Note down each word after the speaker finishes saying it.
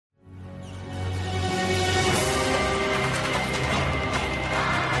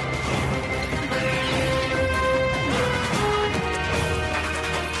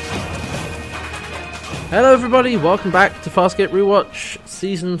Hello everybody, welcome back to Farscape Rewatch,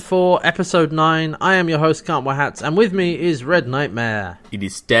 Season 4, Episode 9. I am your host, Can't Wear Hats, and with me is Red Nightmare. It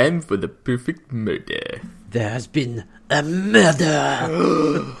is time for the perfect murder. There has been a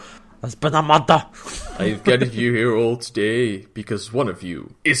murder! There's been a murder! I've gathered you here all today because one of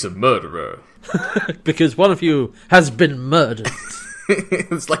you is a murderer. Because one of you has been murdered.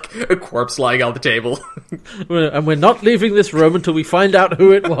 It's like a corpse lying on the table. And we're not leaving this room until we find out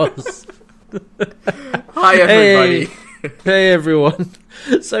who it was. Hi everybody. Hey everyone.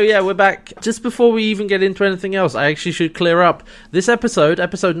 So yeah, we're back. Just before we even get into anything else, I actually should clear up. This episode,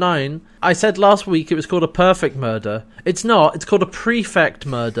 episode 9, I said last week it was called a perfect murder. It's not. It's called a prefect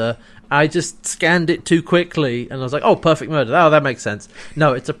murder. I just scanned it too quickly and I was like, oh, perfect murder. Oh, that makes sense.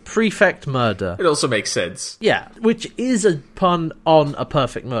 No, it's a prefect murder. It also makes sense. Yeah, which is a pun on a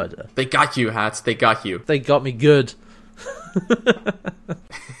perfect murder. They got you, Hats. They got you. They got me good.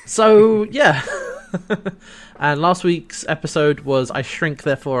 So, yeah. And last week's episode was I Shrink,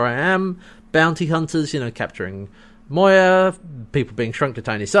 Therefore I Am. Bounty hunters, capturing Moya. People being shrunk to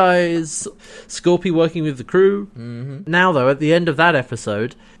tiny size. Scorpy working with the crew. Mm-hmm. Now, though, at the end of that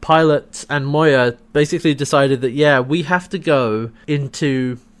episode, Pilot and Moya basically decided that, yeah, we have to go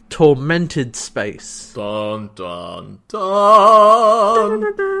into tormented space. Dun, dun,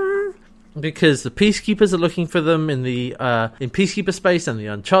 dun. Because the Peacekeepers are looking for them in the in Peacekeeper space and the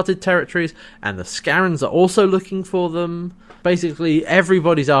Uncharted territories, and the Scarrans are also looking for them. Basically,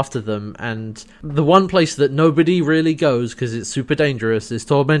 everybody's after them, and the one place that nobody really goes because it's super dangerous is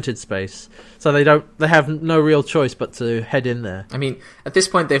tormented space. So they have no real choice but to head in there. I mean, at this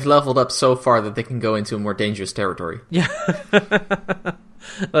point, they've leveled up so far that they can go into a more dangerous territory. Yeah.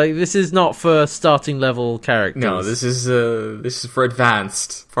 Like, this is not for starting level characters. No, this is for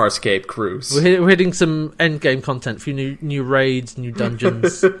advanced Farscape crews. We're hitting some endgame content for new raids, new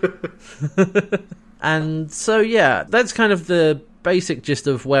dungeons. And so, yeah, that's kind of the basic gist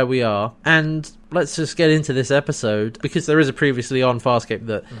of where we are. And let's just get into this episode, because there is a previously on Farscape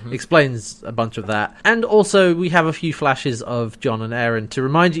that explains a bunch of that. And also, we have a few flashes of John and Aeryn to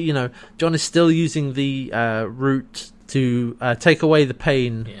remind you, John is still using the route to take away the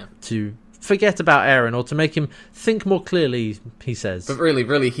pain, to forget about Aeryn, or to make him think more clearly, he says. But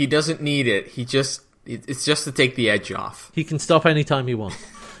really, he doesn't need it. It's just to take the edge off. He can stop anytime he wants.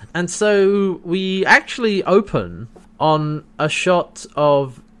 And so we actually open on a shot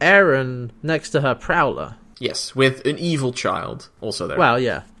of Aeryn next to her Prowler. Yes, with an evil child also there. Well,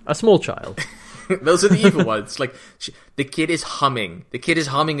 yeah, a small child. Those are the evil ones. Like, the kid is humming. The kid is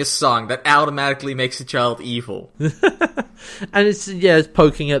humming a song that automatically makes the child evil. And it's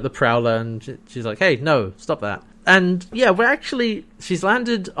poking at the Prowler, and she's like, hey, no, stop that. And yeah, she's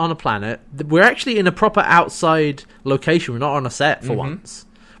landed on a planet. We're actually in a proper outside location. We're not on a set for once.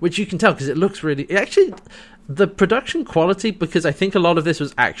 Which you can tell because it looks really... the production quality, because I think a lot of this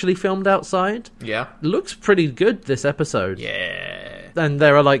was actually filmed outside, looks pretty good this episode. Yeah. And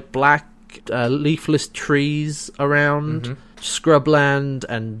there are like black leafless trees around, scrubland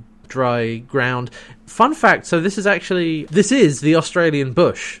and dry ground. Fun fact, so this is the Australian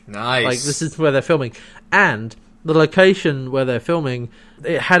bush. Nice. Like, this is where they're filming. And the location where they're filming,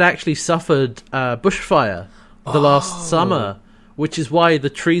 it had actually suffered bushfire the last summer, which is why the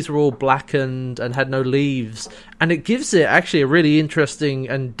trees were all blackened and had no leaves. And it gives it actually a really interesting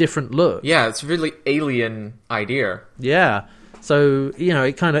and different look. Yeah, it's a really alien idea. Yeah. So,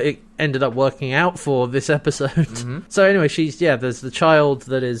 it ended up working out for this episode. So anyway, there's the child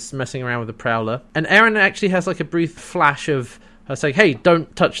that is messing around with the Prowler. And Aeryn actually has like a brief flash of her saying, hey,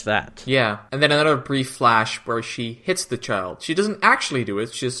 don't touch that. Yeah, and then another brief flash where she hits the child. She doesn't actually do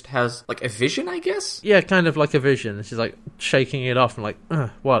it, she just has like a vision, I guess? Yeah, kind of like a vision. She's like shaking it off and like,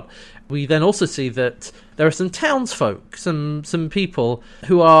 what? We then also see that there are some townsfolk, some people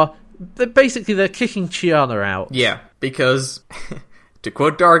who are... They're kicking Chiana out. Yeah, because, to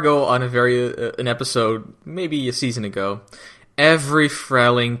quote Dargo on an episode maybe a season ago, every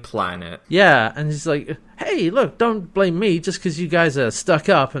frailing planet. Yeah, and he's like, hey, look, don't blame me just because you guys are stuck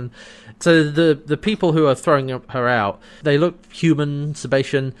up. And so the people who are throwing her out, they look human,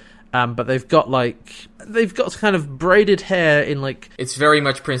 Sebastian, but they've got kind of braided hair in like... It's very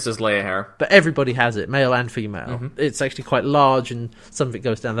much Princess Leia hair. But everybody has it, male and female. It's actually quite large, and some of it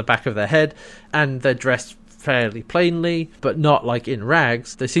goes down the back of their head, and they're dressed fairly plainly, but not like in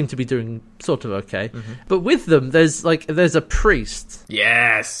rags. They seem to be doing sort of okay. But with them, there's a priest.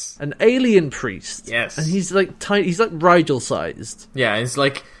 Yes! An alien priest. Yes. And he's like tiny, he's like Rigel sized. Yeah, it's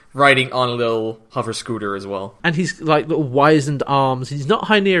like riding on a little hover scooter as well. And he's like little wizened arms. He's not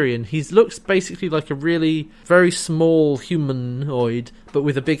Hynerian. He looks basically like a really very small humanoid, but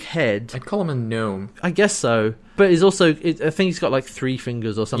with a big head. I'd call him a gnome. I guess so. But he's also, I think he's got like 3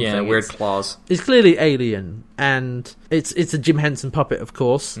 fingers or something. Yeah, weird claws. It's clearly alien, and it's a Jim Henson puppet, of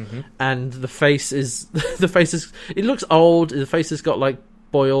course. And the face is, it looks old. The face has got like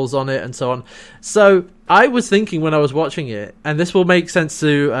boils on it and so on. So I was thinking when I was watching it, and this will make sense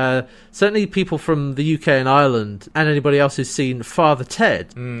to certainly people from the UK and Ireland and anybody else who's seen Father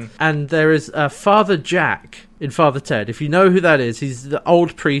Ted. And there is Father Jack in Father Ted. If you know who that is, he's the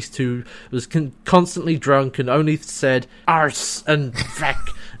old priest who was constantly drunk and only said arse and feck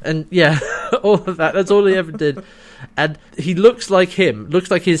and yeah, all of that. That's all he ever did. And he looks like him,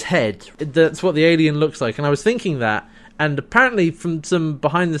 looks like his head. That's what the alien looks like. And I was thinking that. And apparently, from some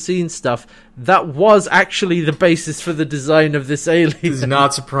behind-the-scenes stuff, that was actually the basis for the design of this alien. Does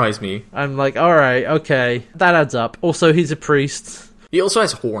not surprise me. I'm like, all right, okay, that adds up. Also, he's a priest. He also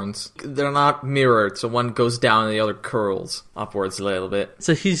has horns. They're not mirrored, so one goes down and the other curls upwards a little bit.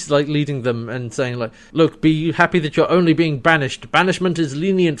 So he's like leading them and saying like, look, be happy that you're only being banished. Banishment is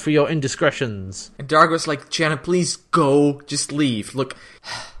lenient for your indiscretions. And Dargo's like, Gianna, please go. Just leave. Look...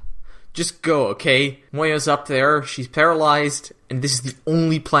 Just go, okay? Moya's up there, she's paralyzed, and this is the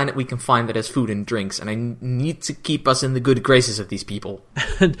only planet we can find that has food and drinks, and I need to keep us in the good graces of these people.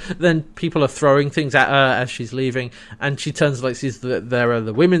 And then people are throwing things at her as she's leaving, and she turns like sees that there are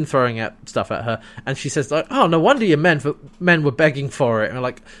the women throwing at stuff at her, and she says like, oh, no wonder your men were begging for it. And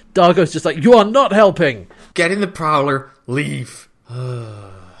like, Dargo's just like, you are not helping! Get in the Prowler, leave.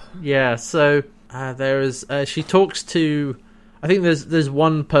 Yeah, so there is, she talks to... I think there's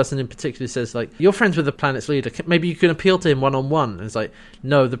one person in particular who says, like, you're friends with the planet's leader. Maybe you can appeal to him one-on-one. And it's like,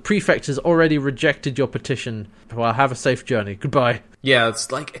 no, the prefect has already rejected your petition. Well, have a safe journey. Goodbye. Yeah,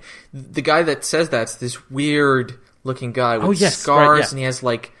 it's like, the guy that says that's this weird-looking guy with scars, right, yeah. And he has,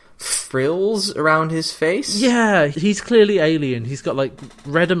 like, frills around his face. Yeah, he's clearly alien. He's got, like,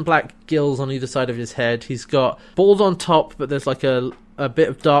 red and black gills on either side of his head. He's got bald on top, but there's, like, a bit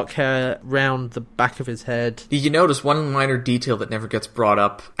of dark hair round the back of his head. Did you notice one minor detail that never gets brought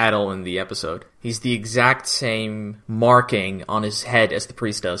up at all in the episode? He's the exact same marking on his head as the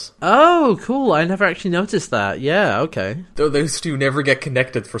priest does. Oh, cool. I never actually noticed that. Yeah, okay. Though those two never get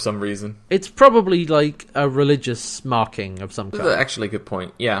connected for some reason. It's probably like a religious marking of some kind. That's actually a good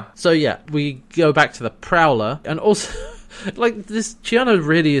point, yeah. So yeah, we go back to the Prowler, and also... like, this Chiana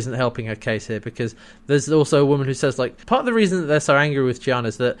really isn't helping her case here, because there's also a woman who says, like, part of the reason that they're so angry with Chiana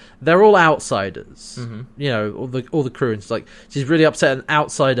is that they're all outsiders. You know, all the crew, and it's like, she's really upset an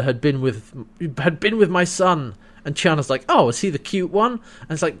outsider had been with my son. And Chiana's like, oh, is he the cute one?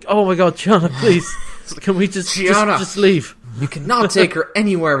 And it's like, oh my god, Chiana, please, can we just leave? You cannot take her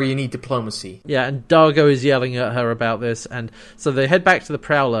anywhere where you need diplomacy. Yeah, and Dargo is yelling at her about this, and so they head back to the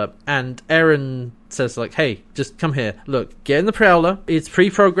Prowler, and Eren says, like, hey, just come here. Look, get in the Prowler. It's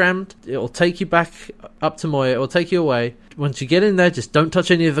pre-programmed. It'll take you back up to Moya. It'll take you away. Once you get in there, just don't touch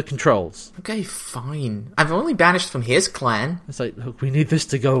any of the controls. Okay, fine. I've only banished from his clan. It's like, look, we need this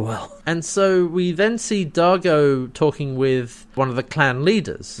to go well. And so we then see Dargo talking with one of the clan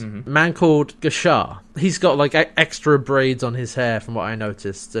leaders, a man called Gashar. He's got, like, extra braids on his hair, from what I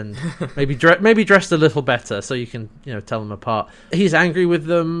noticed, and maybe dressed a little better, so you can, you know, tell them apart. He's angry with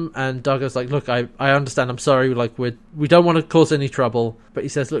them, and Dargo's like, look, I understand, I'm sorry, like, we don't want to cause any trouble. But he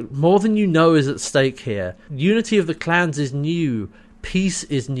says, look, more than you know is at stake here. Unity of the clans is new. Peace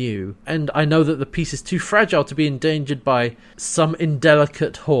is new. And I know that the peace is too fragile to be endangered by some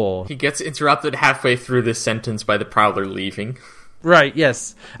indelicate whore. He gets interrupted halfway through this sentence by the Prowler leaving. Right,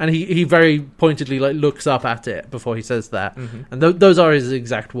 yes. And he very pointedly, like, looks up at it before he says that. And those are his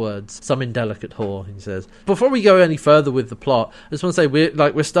exact words. Some indelicate whore, he says. Before we go any further with the plot, I just want to say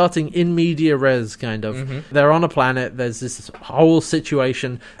we're starting in media res, kind of. They're on a planet, there's this whole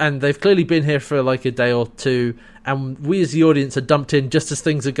situation, and they've clearly been here for like a day or two, and we as the audience are dumped in just as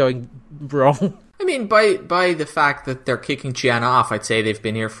things are going wrong. I mean, by the fact that they're kicking Chiana off, I'd say they've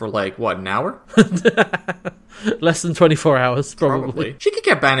been here for, like, what, an hour? Less than 24 hours, probably. She could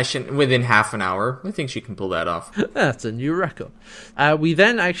get banished within half an hour. I think she can pull that off. That's a new record. We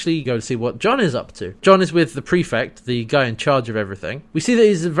then actually go to see what John is up to. John is with the prefect, the guy in charge of everything. We see that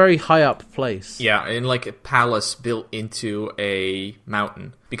he's a very high up place. Yeah, in, like, a palace built into a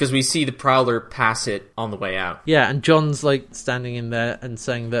mountain. Because we see the Prowler pass it on the way out. Yeah, and John's, like, standing in there and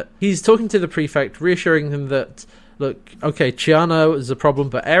saying that he's talking to the prefect, reassuring him that, look, okay, Chiana is a problem,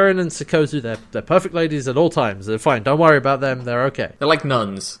 but Eren and Sikozu, they're perfect ladies at all times. They're fine. Don't worry about them. They're okay. They're like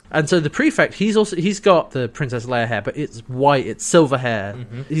nuns. And so the prefect, he's got the Princess Leia hair, but it's white, it's silver hair.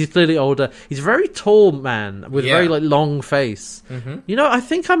 He's clearly older. He's a very tall man with a very long face. You know, I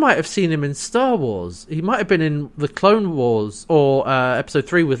think I might have seen him in Star Wars. He might have been in the Clone Wars or Episode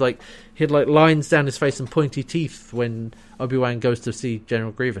 3 with he had lines down his face and pointy teeth when Obi-Wan goes to see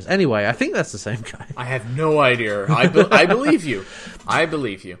General Grievous. Anyway, I think that's the same guy. I have no idea. I believe you. I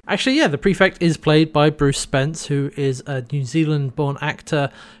believe you. Actually, yeah, the prefect is played by Bruce Spence, who is a New Zealand-born actor.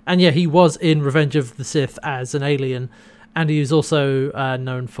 And yeah, he was in Revenge of the Sith as an alien. And he was also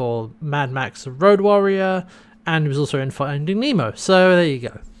known for Mad Max Road Warrior. And he was also in Finding Nemo. So there you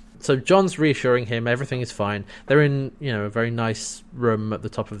go. So John's reassuring him everything is fine. They're in, a very nice room at the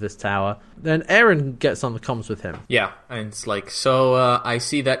top of this tower. Then Eren gets on the comms with him. Yeah, and it's like, so I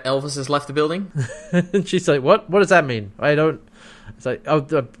see that Elvis has left the building. And she's like, what? What does that mean? I don't... It's like,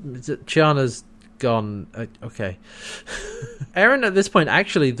 Chiana's gone. Okay. Eren, at this point,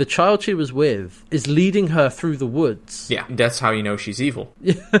 actually, the child she was with is leading her through the woods. Yeah, that's how you know she's evil.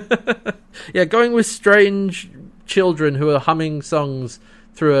 Yeah, going with strange children who are humming songs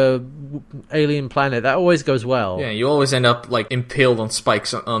through a alien planet, that always goes well. Yeah, you always end up impaled on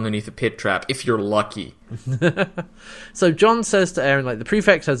spikes underneath a pit trap if you're lucky. So John says to Eren, the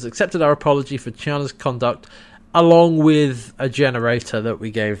prefect has accepted our apology for Chiana's conduct, along with a generator that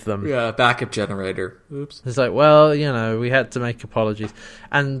we gave them. Yeah, backup generator. Oops. It's like, well, we had to make apologies.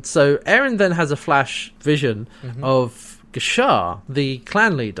 And so Eren then has a flash vision of Gashar, the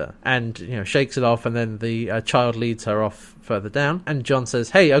clan leader, and shakes it off, and then the child leads her off further down. And John says,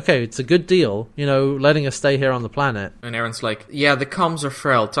 hey, okay, it's a good deal, letting us stay here on the planet. And Eren's like, yeah, the comms are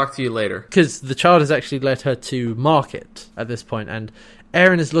frail, talk to you later. Because the child has actually led her to market at this point, and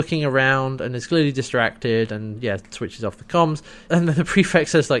Eren is looking around and is clearly distracted and, switches off the comms. And then the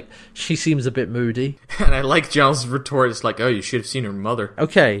prefect says, she seems a bit moody. And I like John's retort. It's like, oh, you should have seen her mother.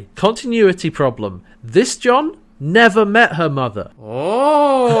 Okay, continuity problem. This John never met her mother.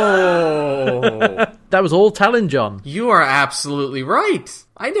 Oh! That was all Talon John. You are absolutely right.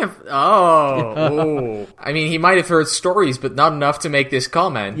 I never... Oh. I mean, he might have heard stories, but not enough to make this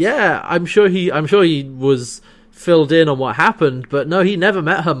comment. Yeah, I'm sure he was filled in on what happened, but no, he never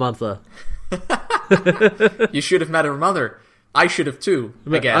met her mother. You should have met her mother. I should have too,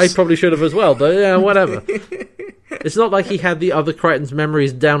 I guess. I probably should have as well, but yeah, whatever. It's not like he had the other Crichton's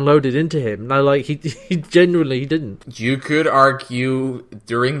memories downloaded into him. No, he genuinely didn't. You could argue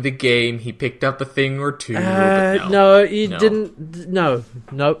during the game he picked up a thing or two. But no, he didn't. No.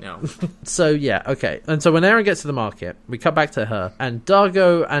 No. So yeah, okay. And so when Eren gets to the market, we cut back to her, and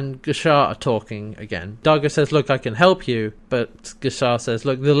Dargo and Gashar are talking again. Dargo says, "Look, I can help you," but Gashar says,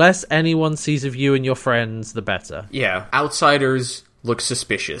 "Look, the less anyone sees of you and your friends, the better." Yeah, outsiders look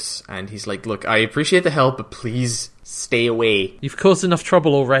suspicious, and he's like, look, I appreciate the help, but please stay away. You've caused enough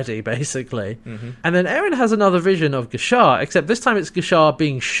trouble already, basically. And then Eren has another vision of Gashar, except this time it's Gashar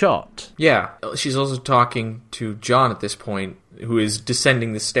being shot. Yeah, she's also talking to John at this point, who is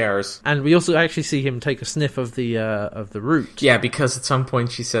descending the stairs. And we also actually see him take a sniff of the root. Yeah, because at some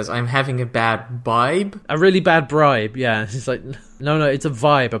point she says, I'm having a bad vibe. A really bad bribe, yeah. He's like, no, it's a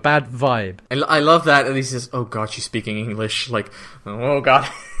vibe, a bad vibe. I love that, and he says, oh god, she's speaking English. Oh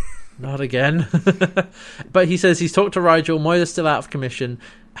god. Not again. But he says he's talked to Rigel, Moira's still out of commission,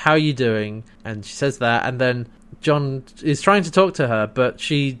 how are you doing? And she says that, and then John is trying to talk to her, but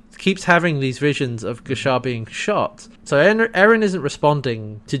she keeps having these visions of Gashar being shot. So Eren isn't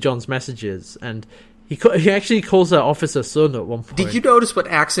responding to John's messages, and he actually calls her Officer Sun at one point. Did you notice what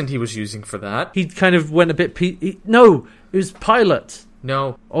accent he was using for that? He kind of went a bit... No, it was Pilot.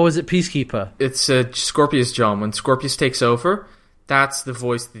 No. Or was it Peacekeeper? It's Scorpius John. When Scorpius takes over, that's the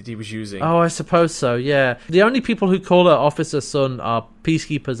voice that he was using. Oh, I suppose so, yeah. The only people who call her Officer Sun are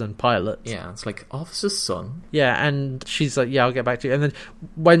Peacekeepers and pilots. Yeah, it's like, Officer Sun? Yeah, and she's like, yeah, I'll get back to you. And then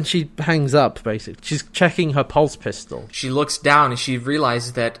when she hangs up, basically, she's checking her pulse pistol. She looks down and she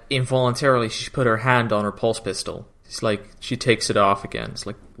realizes that involuntarily she put her hand on her pulse pistol. It's like, she takes it off again. It's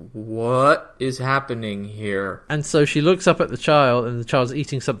like, what is happening here? And so she looks up at the child, and the child's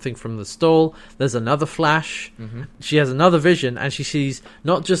eating something from the stall. There's another flash. She has another vision, and she sees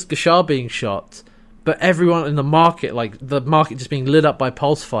not just Gashar being shot, but everyone in the market, the market just being lit up by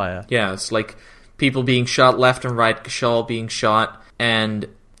pulse fire. Yeah, it's like people being shot left and right, Gashar being shot, and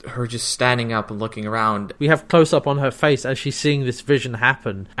her just standing up and looking around. We have close-up on her face as she's seeing this vision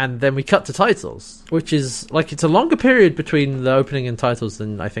happen, and then we cut to titles, which is, it's a longer period between the opening and titles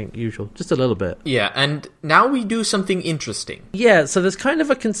than I think usual. Just a little bit. Yeah, and now we do something interesting. Yeah, so there's kind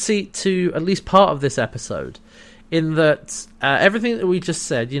of a conceit to at least part of this episode, in that everything that we just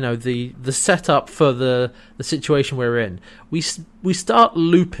said, you know, the setup for the situation we're in, we start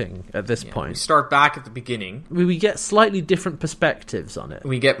looping at this We point. start back at the beginning. We get slightly different perspectives on it.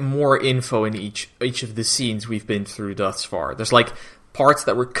 We get more info in each of the scenes we've been through thus far. There's like parts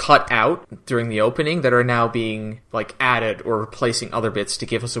that were cut out during the opening that are now being like added or replacing other bits to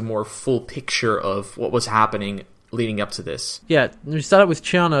give us a more full picture of what was happening leading up to this. Yeah, we start out with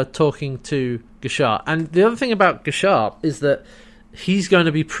Chiana talking to Gashar. And the other thing about Gashar is that he's going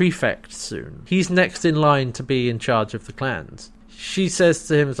to be prefect soon. He's next in line to be in charge of the clans. She says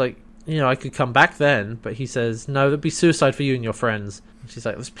to him, it's like, you know, I could come back then, but he says, no, that'd be suicide for you and your friends. And she's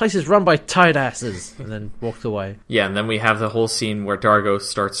like, this place is run by tight asses, and then walked away. Yeah, and then we have the whole scene where Dargo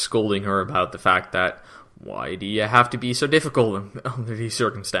starts scolding her about the fact that, why do you have to be so difficult under these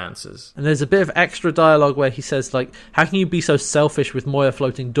circumstances? And there's a bit of extra dialogue where he says, like, how can you be so selfish with Moya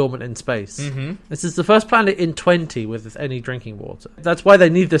floating dormant in space? Mm-hmm. This is the first planet in 20 with any drinking water. That's why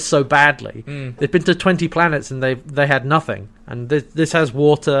they need this so badly. They've been to 20 planets and they had nothing. And this has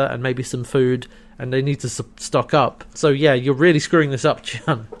water and maybe some food, and they need to stock up. So yeah, you're really screwing this up,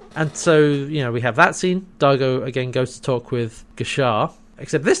 Chiana. And so, you know, we have that scene. Dargo again goes to talk with Gashar,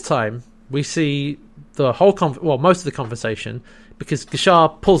 except this time we see the whole most of the conversation, because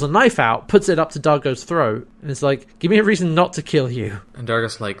Gashar pulls a knife out, puts it up to Dargo's throat, and is like, give me a reason not to kill you. And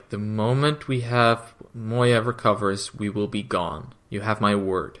Dargo's like, the moment we have Moya recovers, we will be gone. You have my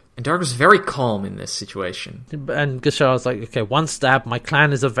word. And Dargo's very calm in this situation. And Gashar's like, okay, one stab, my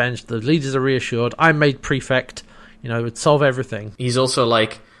clan is avenged, the leaders are reassured, I'm made prefect, you know, it would solve everything. He's also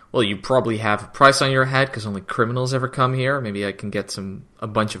like, well, you probably have a price on your head because only criminals ever come here. Maybe I can get a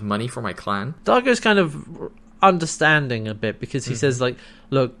bunch of money for my clan. Dargo's kind of understanding a bit, because he says, like,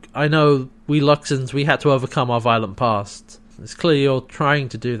 look, I know we Luxons, we had to overcome our violent past. It's clear you're trying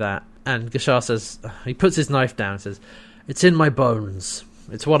to do that. And Gashar says, he puts his knife down and says, it's in my bones.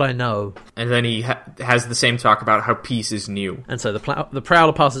 It's what I know. And then he has the same talk about how peace is new. And so the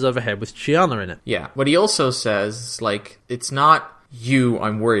Prowler passes overhead with Chiana in it. Yeah. What he also says, like, it's not you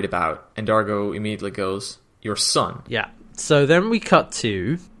I'm worried about. And Dargo immediately goes, your son. Yeah. So then we cut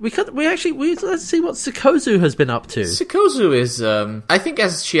to... let's see what Sikozu has been up to. Sikozu is, I think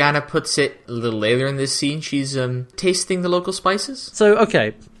as Chiana puts it a little later in this scene, she's tasting the local spices. So,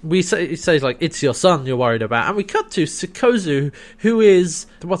 okay, he says, like, it's your son you're worried about. And we cut to Sikozu, who is,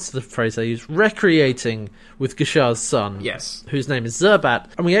 what's the phrase they use? Recreating with Gashar's son. Yes. Whose name is Zerbat.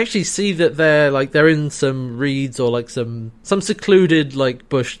 And we actually see that they're in some reeds or, like, some secluded, like,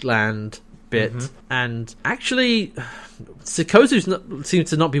 bushland bit. And actually... Sikozu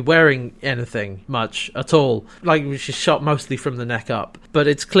seems to not be wearing anything much at all. Like, she's shot mostly from the neck up. But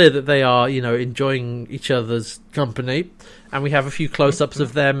it's clear that they are, you know, enjoying each other's company. And we have a few close-ups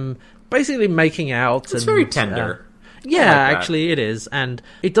of them basically making out. It's very tender. Yeah, actually it is. And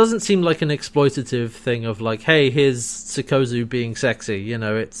it doesn't seem like an exploitative thing of like, hey, here's Sikozu being sexy. You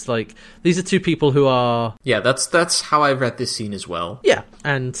know, it's like, these are two people who are... Yeah, that's how I read this scene as well. Yeah,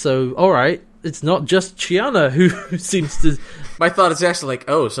 and so, alright. It's not just Chiana who seems to... My thought is actually like,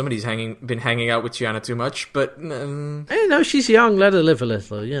 oh, somebody's been hanging out with Chiana too much, but... Hey, no, she's young, let her live a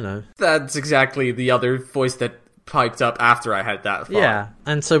little, you know. That's exactly the other voice that piped up after I had that thought. Yeah,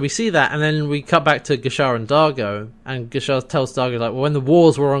 and so we see that, and then we cut back to Gashar and Dargo, and Gashar tells Dargo, like, well, when the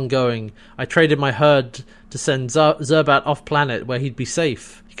wars were ongoing, I traded my herd to send Zerbat off-planet where he'd be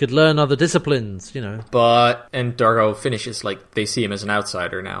safe. He could learn other disciplines, you know. And Dargo finishes, like, they see him as an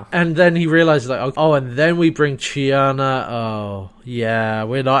outsider now. And then he realizes, like, oh, and then we bring Chiana. Oh, yeah,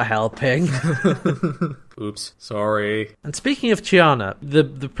 we're not helping. Oops, sorry. And speaking of Chiana,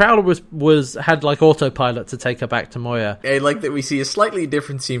 the Prowler had like autopilot to take her back to Moya. I like that we see a slightly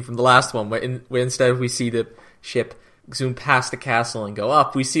different scene from the last one, where instead we see the ship zoom past the castle and go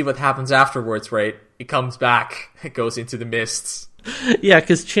up, we see what happens afterwards, right? It comes back, it goes into the mists. Yeah,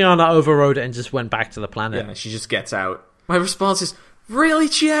 because Chiana overrode it and just went back to the planet. Yeah, she just gets out. My response is, really,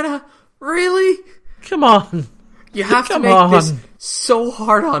 Chiana? Really? Come on. You have to make this so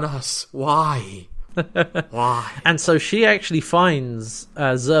hard on us. Why? Why? And so she actually finds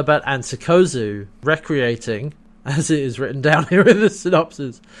Zerbat and Sikozu recreating, as it is written down here in the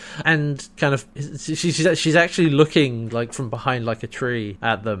synopsis, and kind of she's actually looking like from behind like a tree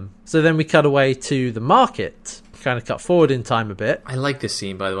at them. So then we cut away to the market, kind of cut forward in time a bit. I like this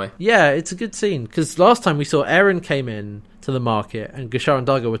scene, by the way. Yeah, it's a good scene, because last time we saw Eren came in to the market and Gashar and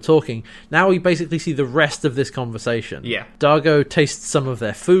Dargo were talking. Now we basically see the rest of this conversation. Yeah. Dargo tastes some of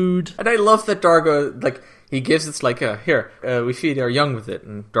their food. And I love that Dargo, like, he gives it like, here, we feed our young with it.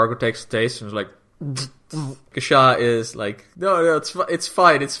 And Dargo takes a taste and is like, Gasha is like, no, it's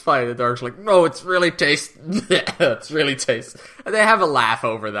fine. And Dargo's like, no, it's really tasty. It's really tasty. And they have a laugh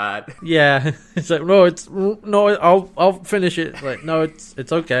over that. Yeah, it's like, no, I'll finish it. It's like, no,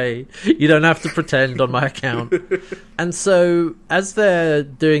 it's okay. You don't have to pretend on my account. And so, as they're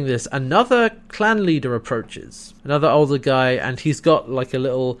doing this, another clan leader approaches, another older guy, and he's got like a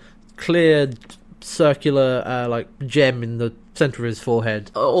little clear circular like gem in the center of his forehead.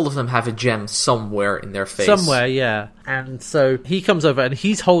 All of them have a gem somewhere in their face. Somewhere, yeah. And so he comes over and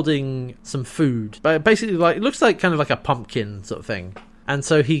he's holding some food, but basically, like, it looks like kind of like a pumpkin sort of thing. And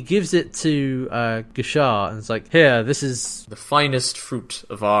so he gives it to Gashar and it's like, here, this is the finest fruit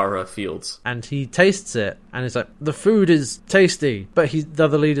of our fields. And he tastes it and it's like, the food is tasty. But the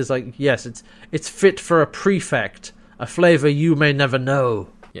other leader's like, yes, it's fit for a prefect, a flavor you may never know.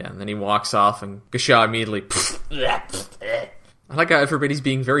 Yeah, and then he walks off and Gashar immediately... I like how everybody's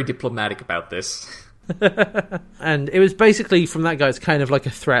being very diplomatic about this. And it was basically, from that guy, it's kind of like a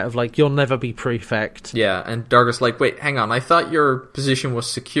threat of like, you'll never be prefect. Yeah, and Dargo's like, wait, hang on, I thought your position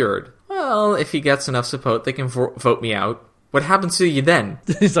was secured. Well, if he gets enough support, they can vote me out. What happens to you then?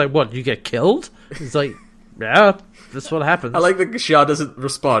 He's like, what, you get killed? He's like, yeah, that's what happens. I like that Gashar doesn't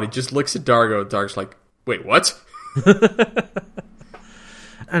respond. He just looks at Dargo, and Dargo's like, wait, what?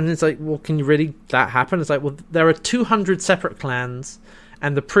 And it's like, well, can you really that happen? It's like, well, there are 200 separate clans,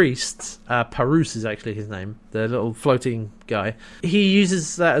 and the priest, Parus is actually his name, the little floating guy, he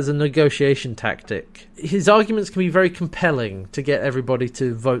uses that as a negotiation tactic. His arguments can be very compelling to get everybody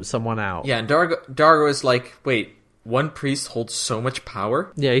to vote someone out. Yeah, and Dargo is like, wait, one priest holds so much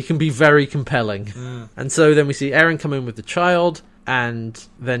power? Yeah, he can be very compelling. And so then we see Eren come in with the child, and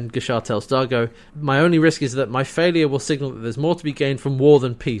then Gashar tells Dargo, my only risk is that my failure will signal that there's more to be gained from war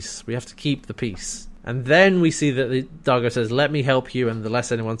than peace. We have to keep the peace. And then we see that Dargo says, let me help you, and the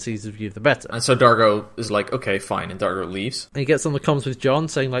less anyone sees of you, the better. And so Dargo is like, okay, fine, and Dargo leaves. And he gets on the comms with Jon,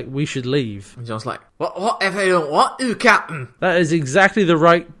 saying, like, we should leave. And Jon's like, what if I don't want to, Captain? That is exactly the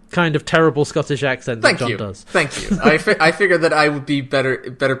right kind of terrible Scottish accent that Jon does. Thank you. I figured that I would be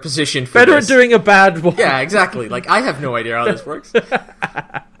better positioned for better this. At doing a bad one. Yeah, exactly. Like, I have no idea how this works.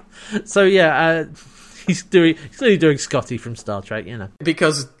 So, yeah, he's clearly doing Scotty from Star Trek, you know.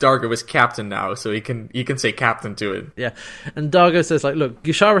 Because Dargo is captain now, so he can say captain to it. Yeah, and Dargo says, like, look,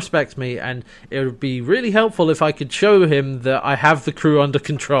 Gashar respects me, and it would be really helpful if I could show him that I have the crew under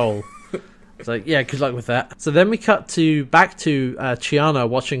control. It's like, yeah, good luck with that. So then we cut back to Chiana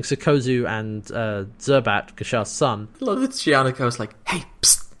watching Sukozu and Zerbat, Gashar's son. I love that Chiana goes like, hey,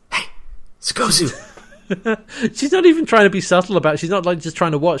 psst, hey, Sukozu. She's not even trying to be subtle about it. She's not like just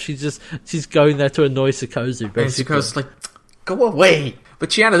trying to watch. She's going there to annoy Sukozu, basically. And Sukozu's like, go away. But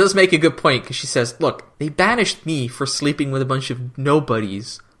Chiana does make a good point, because she says, look, they banished me for sleeping with a bunch of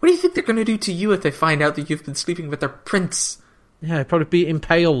nobodies. What do you think they're going to do to you if they find out that you've been sleeping with their prince? Yeah, he'd probably be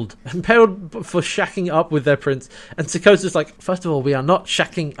impaled for shacking up with their prince. And Sukozu's like, first of all, we are not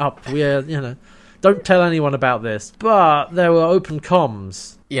shacking up. We are, don't tell anyone about this. But there were open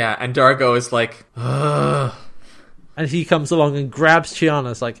comms. Yeah, and Dargo is like, ugh. And he comes along and grabs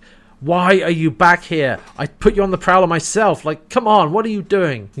Chiana. It's like, why are you back here? I put you on the prowler myself. Like, come on, what are you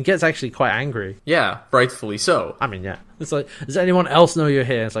doing? He gets actually quite angry. Yeah, rightfully so. I mean, yeah. It's like, does anyone else know you're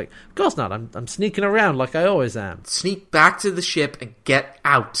here? It's like, of course not. I'm sneaking around like I always am. Sneak back to the ship and get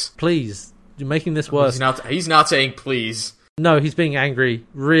out. Please. You're making this worse. He's not saying please. No, he's being angry,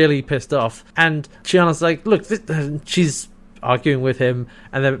 really pissed off. And Chiana's like, look, she's arguing with him,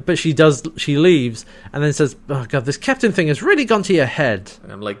 but she leaves, and then says, oh god, this captain thing has really gone to your head.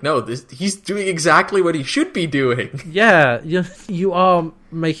 And I'm like, no, he's doing exactly what he should be doing. Yeah, you are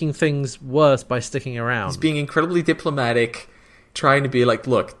making things worse by sticking around. He's being incredibly diplomatic, trying to be like,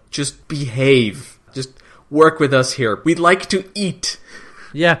 look, just behave. Just work with us here. We'd like to eat.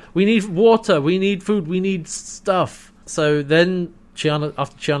 Yeah, we need water, we need food, we need stuff. So then,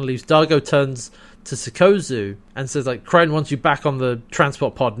 after Chiana leaves, Dargo turns to Sukozu and says, like, Crichton wants you back on the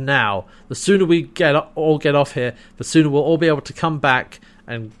transport pod now. The sooner we all get off here, the sooner we'll all be able to come back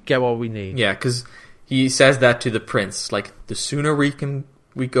and get what we need. Yeah, because he says that to the prince. Like, the sooner we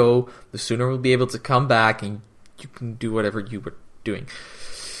go, the sooner we'll be able to come back and you can do whatever you were doing.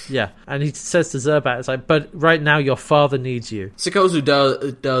 Yeah, and he says to Zerbat, it's like, but right now your father needs you.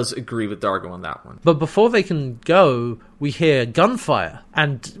 Sukozu does agree with Dargo on that one. But before they can go, we hear gunfire,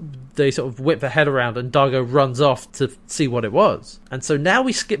 and they sort of whip their head around, and Dargo runs off to see what it was. And so now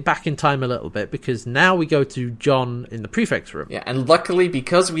we skip back in time a little bit, because now we go to Jon in the prefect's room. Yeah, and luckily,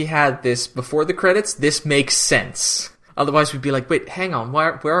 because we had this before the credits, this makes sense. Otherwise, we'd be like, wait, hang on,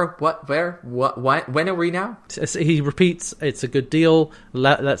 what, when are we now? He repeats, it's a good deal,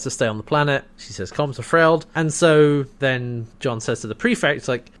 let's us stay on the planet. She says, comms are frailed. And so then John says to the prefect,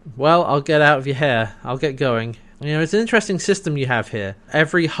 like, well, I'll get out of your hair. I'll get going. You know, it's an interesting system you have here.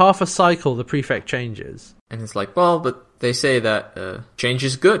 Every half a cycle, the prefect changes. And it's like, well, but they say that change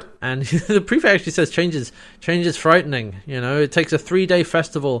is good. And the prefect actually says change is frightening. You know, it takes a 3-day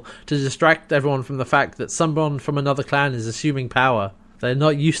festival to distract everyone from the fact that someone from another clan is assuming power. They're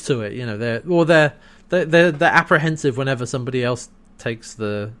not used to it. You know, they're apprehensive whenever somebody else takes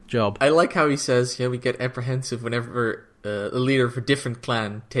the job. I like how he says, yeah, we get apprehensive whenever a leader of a different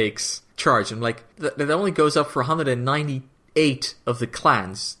clan takes charge. I'm like, that only goes up for 198 of the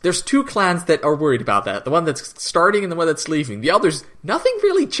clans. There's 2 clans that are worried about that. The one that's starting and the one that's leaving. The others, nothing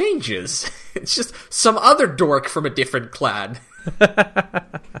really changes. It's just some other dork from a different clan.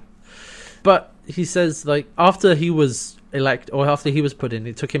 But he says, like, after he was after he was put in,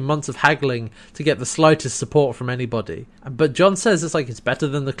 it took him months of haggling to get the slightest support from anybody. But John says it's better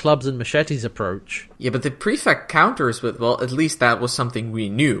than the clubs and machetes approach. Yeah, but the prefect counters with, well, at least that was something we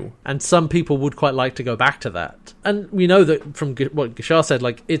knew. And some people would quite like to go back to that. And we know that from what Gashar said,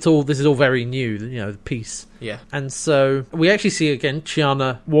 like, this is all very new, you know, the peace. Yeah. And so we actually see, again,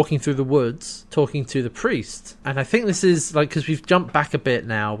 Chiana walking through the woods, talking to the priest. And I think this is, like, because we've jumped back a bit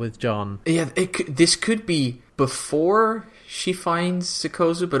now with John. Yeah, this could be before she finds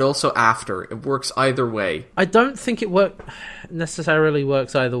Sikozu, but also after. It works either way. I don't think it necessarily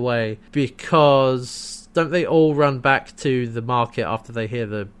works either way, because don't they all run back to the market after they hear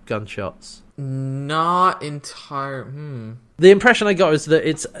the gunshots? Not entire. The impression I got is that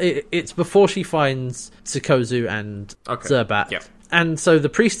it's before she finds Sikozu and Zerbat. Yeah. And so the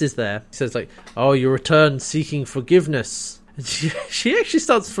priest is there. He says, like, oh, you return seeking forgiveness. And she actually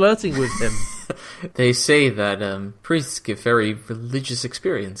starts flirting with him. They say that priests give very religious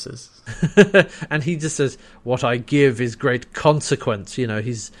experiences. And he just says, what I give is great consequence. You know,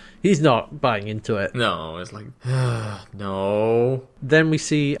 he's not buying into it. No, it's like, no. Then we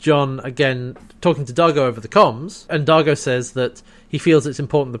see John again talking to Dargo over the comms, and Dargo says that he feels it's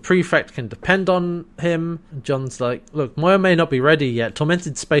important the prefect can depend on him. And John's like, look, Moya may not be ready yet.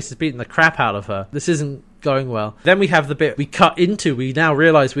 Tormented Space has beaten the crap out of her. This isn't going well. Then we have the bit we cut into. We now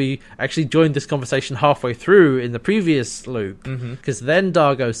realise we actually joined this conversation halfway through in the previous loop, because then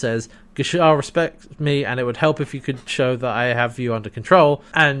Dargo says, Gashar respects me, and it would help if you could show that I have you under control.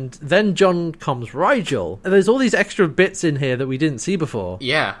 And then John comes Rigel. And there's all these extra bits in here that we didn't see before.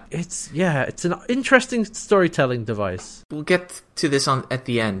 Yeah. It's an interesting storytelling device. We'll get to this at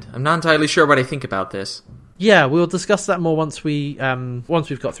the end. I'm not entirely sure what I think about this. Yeah, we'll discuss that more once we've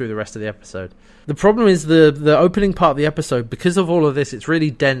got through the rest of the episode. The problem is the opening part of the episode, because of all of this, it's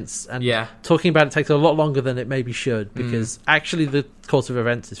really dense, and talking about it takes a lot longer than it maybe should, because actually the course of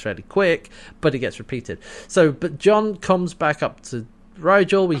events is fairly quick, but it gets repeated. But John comes back up to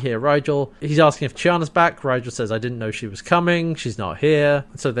Rigel. We hear Rigel. He's asking if Chiana's back. Rigel says, I didn't know she was coming. She's not here.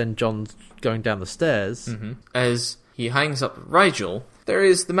 So then John's going down the stairs. As he hangs up Rigel, there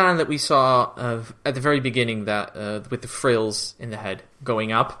is the man that we saw at the very beginning, that with the frills in the head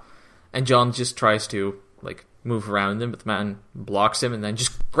going up. And John just tries to, like, move around him, but the man blocks him and then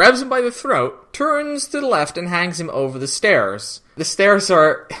just grabs him by the throat, turns to the left, and hangs him over the stairs. The stairs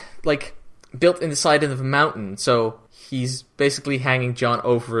are, like, built in the side of a mountain, so he's basically hanging John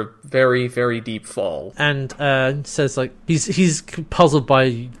over a very, very deep fall. And says, like, he's puzzled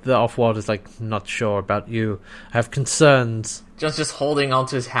by the off-world, is like, not sure about you. I have concerns. John's just holding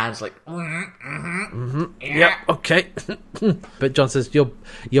onto his hands, like, Yep, okay. But John says,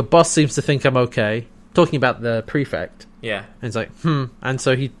 your boss seems to think I'm okay. Talking about the prefect. Yeah. And he's like, And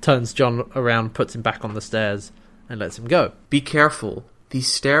so he turns John around, puts him back on the stairs, and lets him go. Be careful.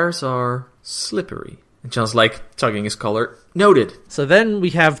 These stairs are slippery. And John's like, tugging his collar. Noted. So then we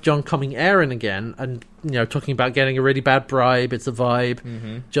have John coming Aaron again, and, you know, talking about getting a really bad bribe. It's a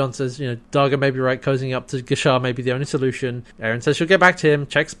vibe. John says, you know, Dargo may be right, cozying up to Gashar may be the only solution. Aaron says she'll get back to him,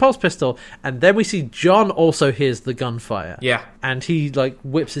 checks pulse pistol, and then we see John also hears the gunfire. Yeah. And he, like,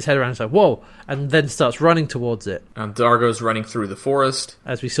 whips his head around and says, whoa, and then starts running towards it. And Dargo's running through the forest.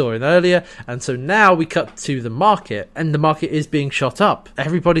 As we saw in earlier. And so now we cut to the market, and the market is being shot up.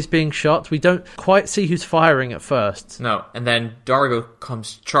 Everybody's being shot. We don't quite see who's firing at first. No. And then Dargo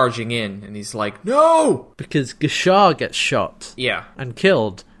comes charging in, and he's like, no! Because Gashar gets shot. Yeah. And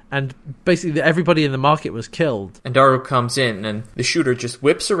killed. And basically everybody in the market was killed. And Dargo comes in, and the shooter just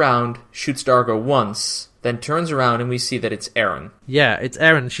whips around, shoots Dargo once, then turns around and we see that it's Eren. Yeah, it's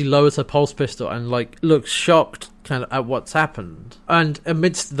Erin. She lowers her pulse pistol and, like, looks shocked kind of at what's happened. And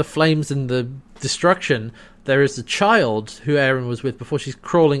amidst the flames and the destruction, there is a child who Erin was with before. She's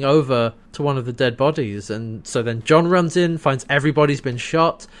crawling over to one of the dead bodies. And so then John runs in, finds everybody's been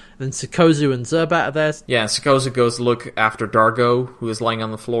shot. Then Sikozu and Zerbat are there. Yeah, Sikozu goes to look after Dargo, who is lying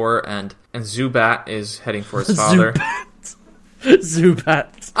on the floor, and Zubat is heading for his father.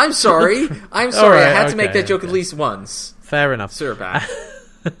 Zubat. I'm sorry. I'm sorry. I had to make that joke at least once. Fair enough. Zubat.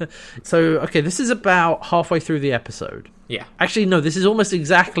 So, okay, this is about halfway through the episode. Yeah. Actually, no, this is almost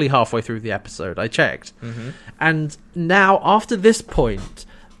exactly halfway through the episode. I checked. Mm-hmm. And now, after this point,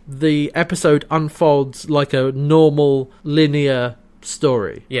 the episode unfolds like a normal, linear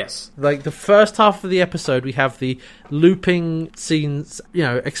story. Yes. Like, the first half of the episode, we have the looping scenes, you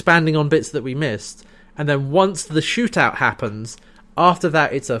know, expanding on bits that we missed. And then once the shootout happens, after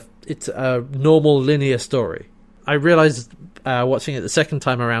that, it's a normal, linear story. I realized watching it the second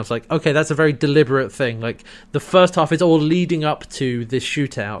time around, it's like, okay, that's a very deliberate thing. Like, the first half is all leading up to this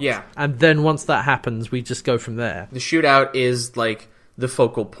shootout. Yeah. And then once that happens, we just go from there. The shootout is, like, the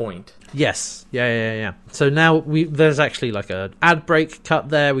focal point. Yes. Yeah. So now there's actually, like, a ad break cut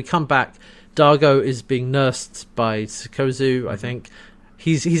there. We come back. Dargo is being nursed by Sikozu, I think.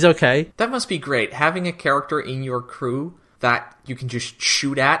 He's okay. That must be great, having a character in your crew that you can just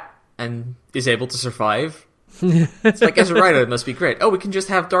shoot at and is able to survive. It's like, as a writer, it must be great. Oh, we can just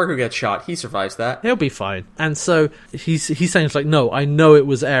have Dargo get shot. He survives that. He'll be fine. And so he's saying, it's like, no, I know it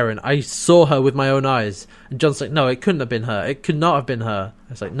was Eren. I saw her with my own eyes. And John's like, no, it couldn't have been her. It could not have been her.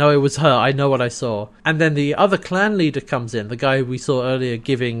 It's like, no, it was her. I know what I saw. And then the other clan leader comes in, the guy we saw earlier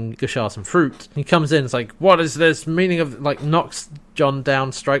giving Gashar some fruit. He comes in, it's like, what is this meaning of, like, knocks John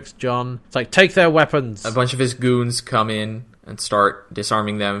down, strikes John. It's like, take their weapons. A bunch of his goons come in and start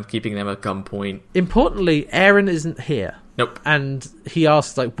disarming them, keeping them at gunpoint. Importantly, Eren isn't here. Nope. And he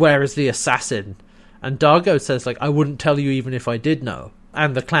asks, like, where is the assassin? And Dargo says, like, I wouldn't tell you even if I did know.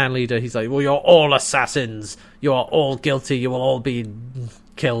 And the clan leader, he's like, well, you're all assassins. You are all guilty. You will all be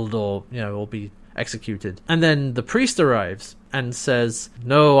killed or, you know, all be executed. And then the priest arrives and says,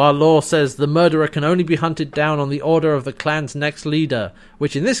 no, our law says the murderer can only be hunted down on the order of the clan's next leader,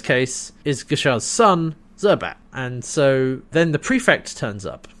 which in this case is Gashar's son, Zerbat. And so then the prefect turns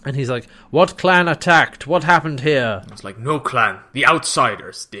up and he's like, what clan attacked? What happened here? It's like, no clan. The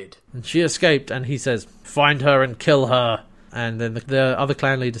outsiders did. And she escaped, and he says, find her and kill her. And then the other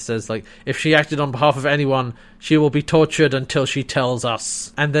clan leader says, like, if she acted on behalf of anyone, she will be tortured until she tells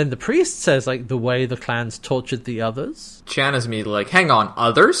us. And then the priest says, like, the way the clans tortured the others. Chan is immediately like, hang on,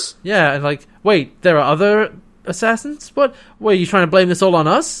 others? Yeah, and like, wait, there are other assassins? What? Were you trying to blame this all on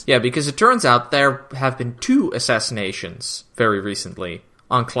us? Yeah, because it turns out there have been 2 assassinations very recently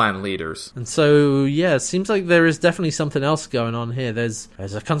on clan leaders. And so, yeah, it seems like there is definitely something else going on here. There's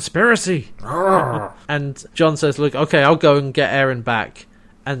a conspiracy. And John says, look, okay, I'll go and get Eren back.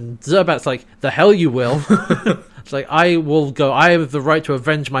 And Zerbat's like, the hell you will. It's like, I will go. I have the right to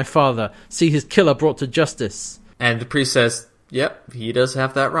avenge my father. See his killer brought to justice. And the priest says, yep, he does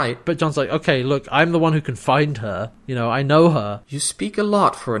have that right. But John's like, okay, look, I'm the one who can find her. You know, I know her. You speak a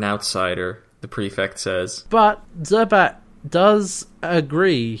lot for an outsider, the prefect says. But Zerbat does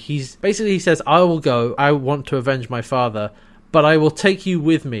agree. He says, I will go. I want to avenge my father, but I will take you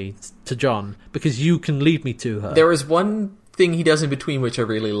with me to John because you can lead me to her. There is one thing he does in between which I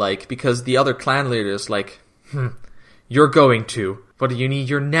really like, because the other clan leader is like, you're going to, but you need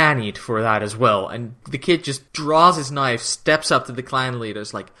your nanny for that as well. And the kid just draws his knife, steps up to the clan leader,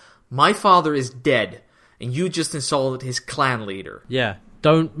 is like, my father is dead, and you just insulted his clan leader. Yeah.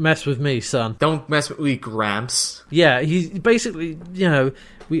 Don't mess with me, son. Don't mess with me, Gramps. Yeah, he's basically, you know,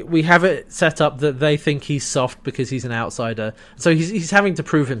 we have it set up that they think he's soft because he's an outsider. So he's having to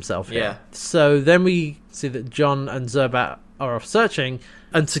prove himself here. Yeah. So then we see that John and Zerbat are off searching,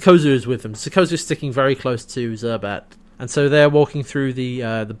 and Sikozu is with them. Sikozu is sticking very close to Zerbat. And so they're walking through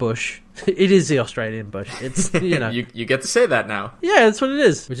the bush. It is the Australian bush. It's, you know. you get to say that now. Yeah, that's what it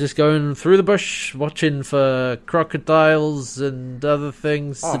is. We're just going through the bush, watching for crocodiles and other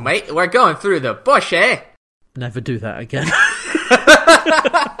things. Oh, mate, we're going through the bush, eh? Never do that again.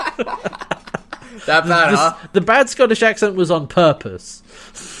 That bad, huh? The bad Scottish accent was on purpose.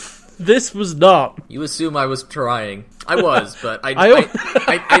 This was not. You assume I was trying. I was, but I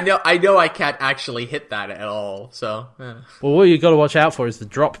know I can't actually hit that at all. So, well, what you got to watch out for is the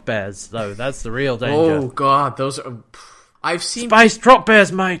drop bears, though. That's the real danger. Oh God, those are. I've seen spiced drop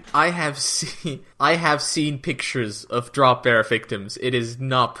bears, mate. I have seen pictures of drop bear victims. It is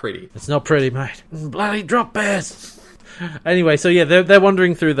not pretty. It's not pretty, mate. Bloody drop bears. Anyway, so yeah, they're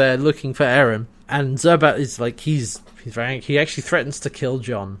wandering through there looking for Eren. And Zerbat is like, he's very, he actually threatens to kill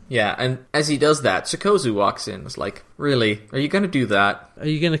John. Yeah, and as he does that, Sikozu walks in. It's like, really? Are you going to do that? Are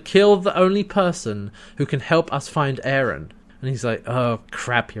you going to kill the only person who can help us find Eren? And he's like, oh,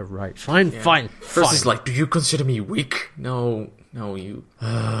 crap, you're right. Fine. First he's like, do you consider me weak? No, you...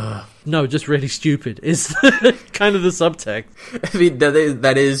 No, just really stupid is kind of the subtext. I mean,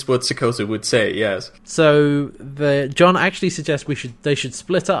 that is what Sikozu would say, yes. So John actually suggests they should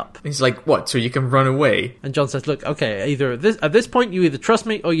split up. He's like, what, so you can run away? And John says, look, okay, either at this point you either trust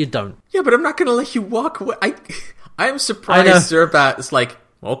me or you don't. Yeah, but I'm not going to let you walk away. I'm surprised Zerbat is like,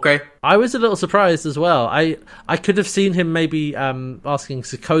 okay. I was a little surprised as well. I could have seen him maybe asking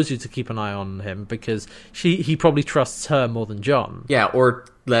Sikozu to keep an eye on him because he probably trusts her more than John. Yeah, or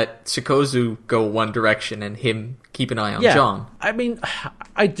let Sikozu go one direction and him keep an eye on John. I mean,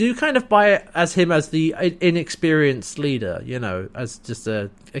 I do kind of buy it as him as the inexperienced leader, you know, as just a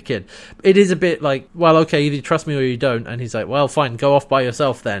kid. It is a bit like, well, okay, either you trust me or you don't. And he's like, well, fine, go off by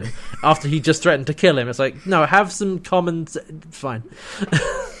yourself then. After he just threatened to kill him. It's like, no, have some common... Fine.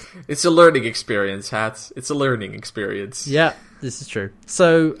 It's a learning experience, Hats. It's a learning experience. Yeah, this is true.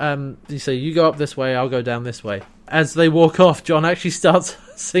 So, you say, you go up this way, I'll go down this way. As they walk off, John actually starts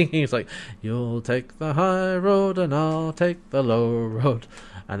singing. It's like, you'll take the high road and I'll take the low road.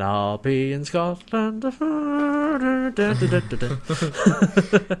 And I'll be in Scotland. And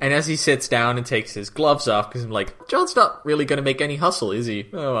as he sits down and takes his gloves off, because I'm like, John's not really going to make any hustle, is he?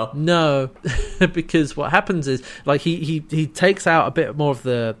 Oh, well. No, because what happens is, like, he takes out a bit more of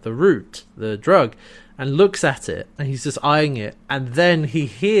the root, the drug, and looks at it, and he's just eyeing it. And then he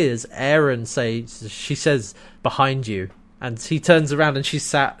hears Eren say, she says, behind you. And he turns around and she's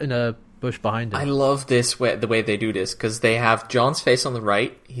sat in a bush behind him. I love the way they do this, because they have John's face on the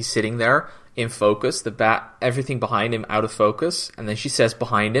right, he's sitting there in focus, everything behind him out of focus, and then she says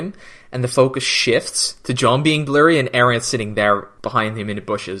behind him, and the focus shifts to John being blurry and Eren sitting there behind him in the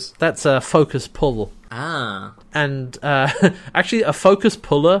bushes. That's a focus pull. Ah. And actually a focus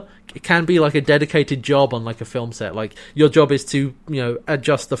puller, it can be like a dedicated job on like a film set. Like your job is to, you know,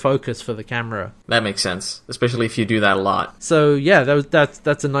 adjust the focus for the camera. That makes sense, especially if you do that a lot. So yeah,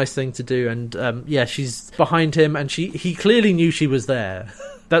 that's a nice thing to do. And yeah, she's behind him, and he clearly knew she was there.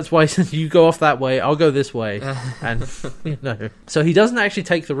 That's why he said, you go off that way, I'll go this way. And, you know. So he doesn't actually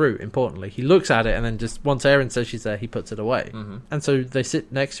take the route, importantly. He looks at it, and then just, once Eren says she's there, he puts it away. Mm-hmm. And so they sit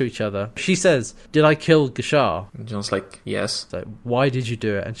next to each other. She says, did I kill Gashar? And John's like, yes. Like, why did you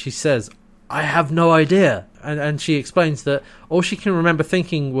do it? And she says, I have no idea. And she explains that all she can remember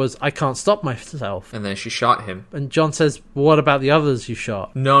thinking was, I can't stop myself. And then she shot him. And John says, well, what about the others you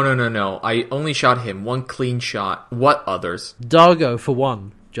shot? No. I only shot him. One clean shot. What others? Dargo, for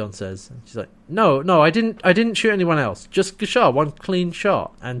one. John says. And she's like, no, I didn't shoot anyone else. Just Gashar, one clean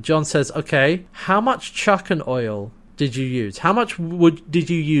shot. And John says, okay, how much Chuckin oil did you use? How much wood did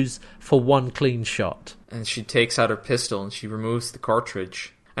you use for one clean shot? And she takes out her pistol and she removes the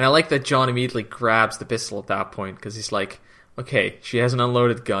cartridge. And I like that John immediately grabs the pistol at that point, because he's like, okay, she has an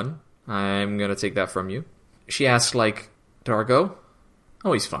unloaded gun. I'm going to take that from you. She asks, like, Dargo?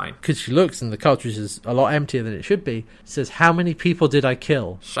 Oh, he's fine. Because she looks and the cartridge is a lot emptier than it should be. She says, how many people did I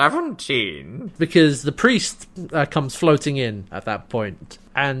kill? 17. Because the priest comes floating in at that point.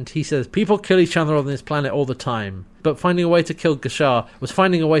 And he says, people kill each other on this planet all the time. But finding a way to kill Gashar was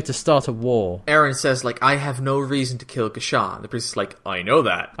finding a way to start a war. Eren says, like, I have no reason to kill Gashar. The priest is like, I know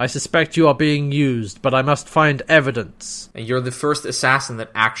that. I suspect you are being used, but I must find evidence. And you're the first assassin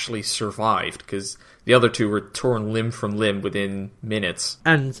that actually survived, because the other two were torn limb from limb within minutes.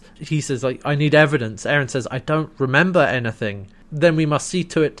 And he says, like, I need evidence. Eren says, I don't remember anything. Then we must see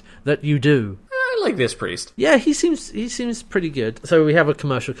to it that you do. I like this priest. Yeah, he seems pretty good. So we have a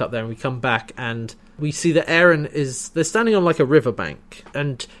commercial cut there, and we come back, and we see that Eren they're standing on like a riverbank,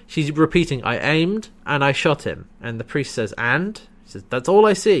 and she's repeating, I aimed, and I shot him. And the priest says, and? He says, that's all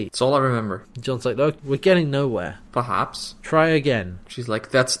I see. That's all I remember. John's like, look, we're getting nowhere. Perhaps. Try again. She's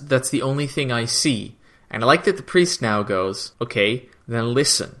like, that's the only thing I see. And I like that the priest now goes, okay, then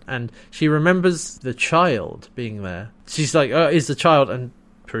listen. And she remembers the child being there. She's like, oh, is the child? And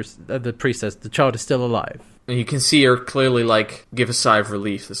the priest says, the child is still alive. And you can see her clearly, like, give a sigh of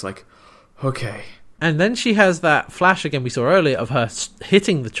relief. It's like, okay. And then she has that flash again we saw earlier of her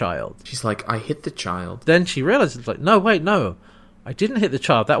hitting the child. She's like, I hit the child. Then she realizes, it's like, no, wait, no. I didn't hit the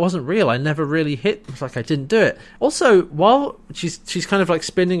child. That wasn't real. I never really hit. It's like I didn't do it. Also, while she's kind of like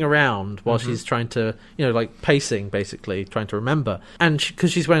spinning around while she's trying to, you know, like pacing basically, trying to remember. And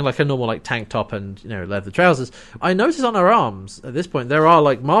because she's wearing like a normal like tank top and, you know, leather trousers, I notice on her arms at this point there are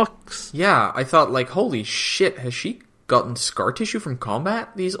like marks. Yeah, I thought like, holy shit, has she gotten scar tissue from combat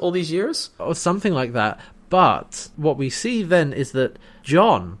all these years? Or something like that. But what we see then is that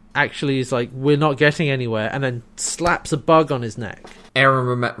John actually is like, we're not getting anywhere, and then slaps a bug on his neck.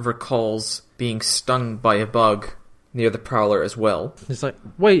 Aaron recalls being stung by a bug near the Prowler as well. He's like,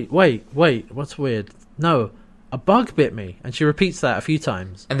 wait, what's weird? No, a bug bit me. And she repeats that a few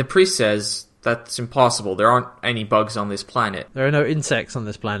times. And the priest says, that's impossible. There aren't any bugs on this planet. There are no insects on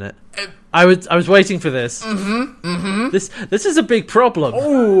this planet. I was waiting for this. This is a big problem.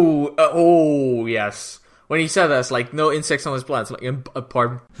 Oh, yes. When he said that, it's like, no insects on this planet. It's like,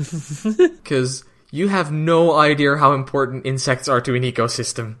 pardon? Because you have no idea how important insects are to an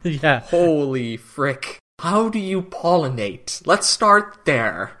ecosystem. Yeah. Holy frick. How do you pollinate? Let's start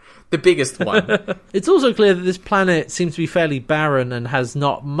there. The biggest one. It's also clear that this planet seems to be fairly barren and has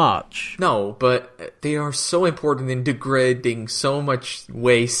not much. No, but they are so important in degrading so much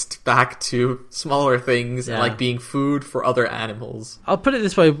waste back to smaller things and like being food for other animals. I'll put it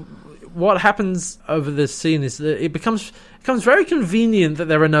this way. What happens over this scene is that it becomes very convenient that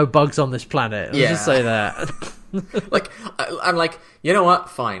there are no bugs on this planet. Let's just say that. Like, I'm like, you know what?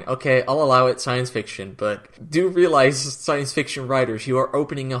 Fine. Okay, I'll allow it, science fiction. But do realize, science fiction writers, you are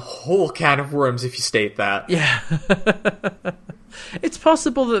opening a whole can of worms if you state that. Yeah. It's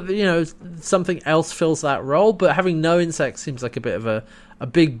possible that, something else fills that role, but having no insects seems like a bit of a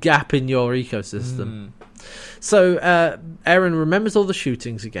big gap in your ecosystem. So Erin remembers all the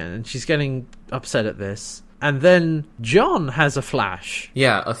shootings again, and she's getting upset at this. And then John has a flash.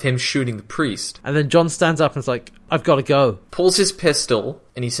 Yeah, of him shooting the priest. And then John stands up and is like, I've got to go. Pulls his pistol,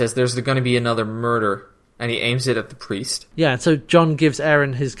 and he says there's going to be another murder. And he aims it at the priest. Yeah, and so John gives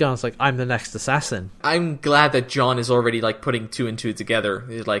Erin his gun. It's like, I'm the next assassin. I'm glad that John is already like putting two and two together.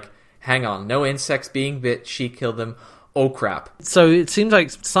 He's like, hang on, no insects being bit, she killed them. Oh crap. So it seems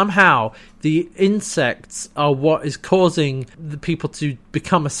like somehow the insects are what is causing the people to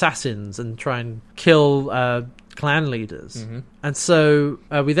become assassins and try and kill clan leaders. And so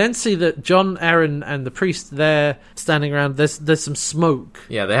we then see that John, Erin, and the priest, they're standing around. There's some smoke.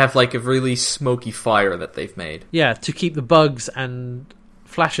 Yeah, they have like a really smoky fire that they've made. Yeah, to keep the bugs and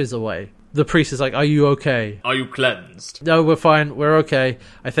flashes away. The priest is like, are you okay? Are you cleansed? No, we're fine. We're okay,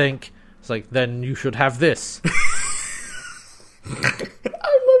 I think. It's like, then you should have this. I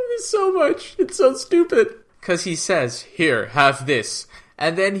love this so much. It's so stupid. Because he says, here, have this.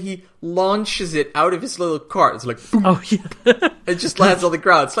 And then he launches it out of his little cart. It's like, boom. Oh, yeah. It just lands on the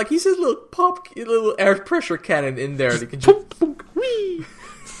ground. It's like he's his little air pressure cannon in there. And he can just... boom, boom, whee.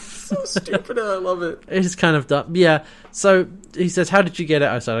 So stupid, and I love it. It's kind of dumb. Yeah. So he says, how did you get it?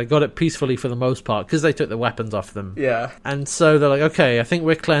 I said, I got it peacefully for the most part, because they took the weapons off them. Yeah. And so they're like, okay, I think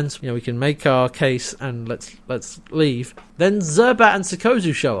we're cleansed. We can make our case and let's leave. Then Zerbat and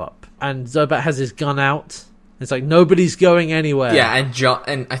Sikozu show up, and Zerbat has his gun out. It's like, nobody's going anywhere. Yeah,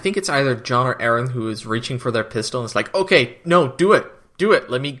 and I think it's either John or Erin who is reaching for their pistol, and it's like, okay, no, do it. Do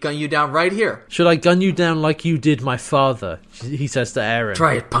it. Let me gun you down right here. Should I gun you down like you did my father? He says to Erin.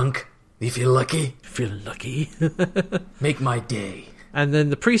 Try it, punk. You feel lucky? Feel lucky? Make my day. And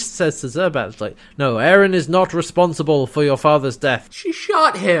then the priest says to Zerbat, like, no, Erin is not responsible for your father's death. She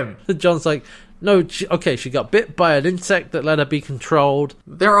shot him. John's like, no, she got bit by an insect that let her be controlled.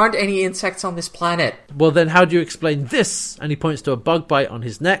 There aren't any insects on this planet. Well, then how do you explain this? And he points to a bug bite on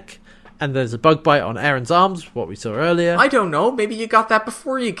his neck. And there's a bug bite on Erin's arms, what we saw earlier. I don't know. Maybe you got that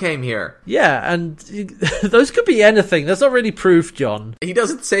before you came here. Yeah, and those could be anything. That's not really proof, John. He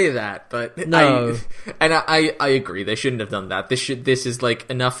doesn't say that, but no. I agree. They shouldn't have done that. This is like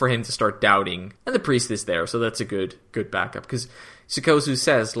enough for him to start doubting. And the priest is there, so that's a good backup. Because Sikozu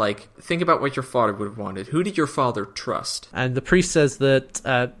says, like, think about what your father would have wanted. Who did your father trust? And the priest says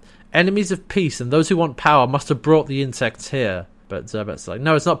that enemies of peace and those who want power must have brought the insects here. But Zerbat's like,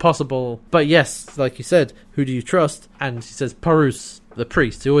 no, it's not possible. But yes, like you said, who do you trust? And he says, Parus, the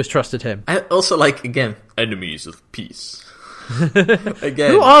priest, he always trusted him. I also like, again, enemies of peace.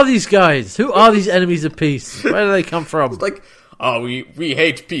 Again. Who are these guys? Who are these enemies of peace? Where do they come from? It's like, oh, we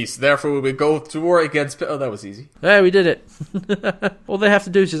hate peace, therefore we will go to war against... Oh, that was easy. Yeah, we did it. All they have to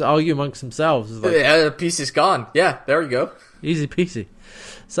do is just argue amongst themselves. It's like, yeah, peace is gone. Yeah, there we go. Easy peasy.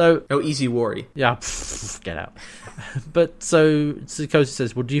 So no easy worry. Yeah, get out. But so Sikozu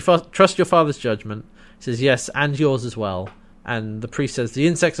says, well, do you trust your father's judgment? He says, yes, and yours as well. And the priest says, the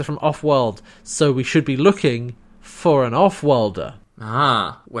insects are from off-world, so we should be looking for an off-worlder.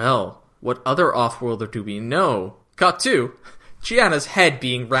 Ah, well, what other off-worlder do we know? Cut to Chiana's head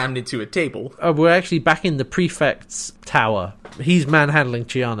being rammed into a table. We're actually back in the prefect's tower. He's manhandling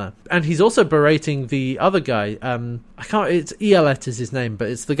Chiana. And he's also berating the other guy. It's Eolet is his name, but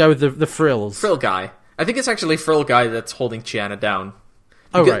it's the guy with the frills. Frill guy. I think it's actually Frill Guy that's holding Chiana down.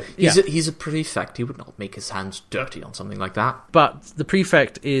 Oh, right. He's a prefect. He would not make his hands dirty on something like that. But the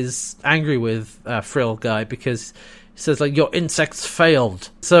prefect is angry with Frill Guy because he says, like, your insects failed.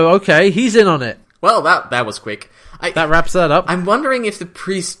 So, okay, he's in on it. Well, that was quick. That wraps that up. I'm wondering if the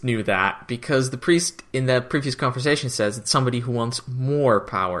priest knew that, because the priest in the previous conversation says it's somebody who wants more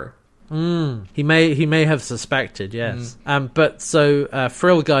power. He may have suspected, yes. But so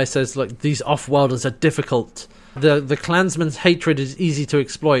Frill Guy says, look, these off-worlders are difficult. The clansman's hatred is easy to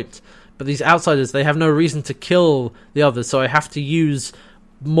exploit, but these outsiders, they have no reason to kill the others, so I have to use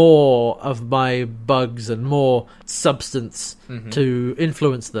more of my bugs and more substance to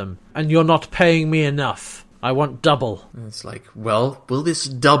influence them. And you're not paying me enough. I want double. And it's like, well, will this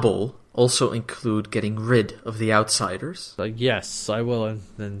double also include getting rid of the outsiders? Like, yes, I will. And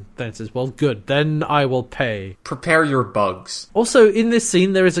then it says, well, good. Then I will pay. Prepare your bugs. Also, in this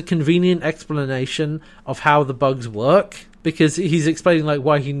scene, there is a convenient explanation of how the bugs work, because he's explaining like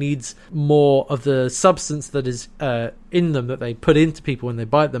why he needs more of the substance that is in them that they put into people when they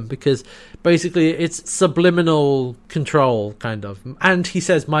bite them, because basically it's subliminal control, kind of. And he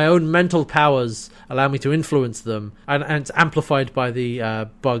says, my own mental powers allow me to influence them, and it's amplified by the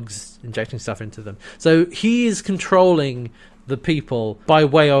bugs injecting stuff into them. So he is controlling the people by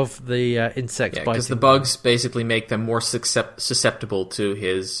way of the insects biting. Because the bugs basically make them more susceptible to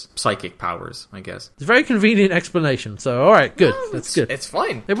his psychic powers, I guess. It's a very convenient explanation. So, all right, good. That's good. It's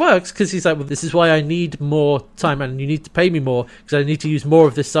fine. It works because he's like, well, this is why I need more time, and you need to pay me more because I need to use more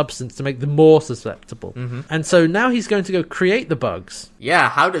of this substance to make them more susceptible. And so now he's going to go create the bugs. Yeah,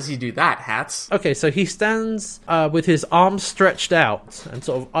 how does he do that, Hats? Okay, so he stands with his arms stretched out and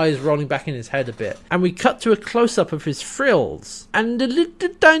sort of eyes rolling back in his head a bit. And we cut to a close-up of his frills. And the little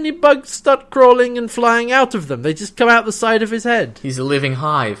tiny bugs start crawling and flying out of them. They just come out the side of his head. He's a living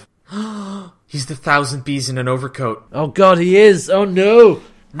hive. He's the 1,000 bees in an overcoat. Oh god, he is. Oh no.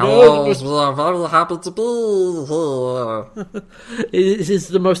 Hello, very happy to be here. It is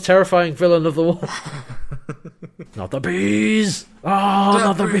the most terrifying villain of the war. Not the bees. Oh,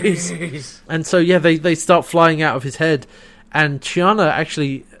 not the bees. And so, yeah, they start flying out of his head. And Chiana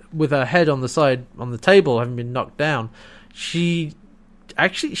actually, with her head on the side, on the table, having been knocked down, she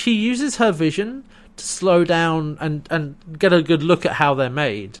uses her vision to slow down and get a good look at how they're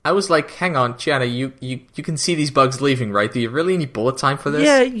made. I was like, hang on, Chiana, you can see these bugs leaving, right? Do you really need bullet time for this?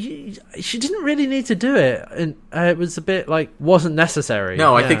 Yeah, she didn't really need to do it. And it was a bit like, wasn't necessary.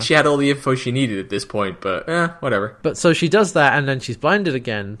 No, yeah. I think she had all the info she needed at this point, but whatever. But so she does that, and then she's blinded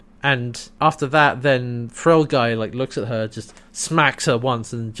again. And after that, then Frill Guy looks at her, just smacks her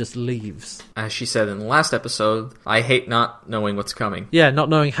once, and just leaves. As she said in the last episode, I hate not knowing what's coming. Yeah, not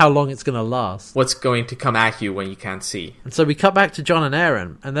knowing how long it's going to last. What's going to come at you when you can't see. And so we cut back to John and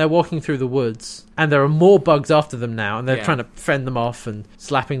Aaron, and they're walking through the woods, and there are more bugs after them now, and they're trying to fend them off and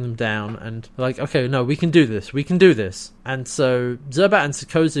slapping them down, and they're like, okay, no, we can do this. And so Zerbat and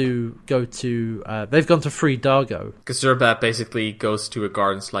Sikozu go to, they've gone to free Dargo. Because Zerbat basically goes to a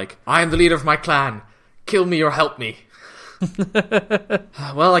guard and is like, I am the leader of my clan. Kill me or help me.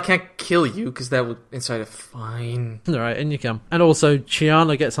 Well, I can't kill you because that would incite a fine. Alright, in you come. And also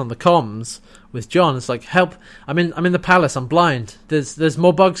Chiana gets on the comms with John. It's like, help, I'm in the palace, I'm blind. There's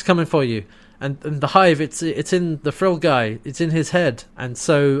more bugs coming for you. And the hive, it's in the Frill Guy, it's in his head. And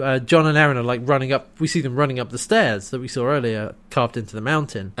so John and Aaron are like running up, we see them running up the stairs that we saw earlier, carved into the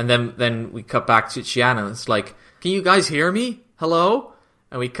mountain. And then we cut back to Chiana, and it's like, can you guys hear me? Hello?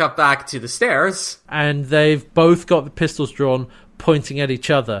 And we cut back to the stairs. And they've both got the pistols drawn, pointing at each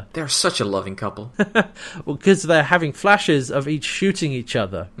other. They're such a loving couple. Well, because they're having flashes of each shooting each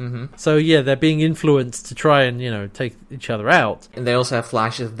other. So yeah, they're being influenced to try and, take each other out. And they also have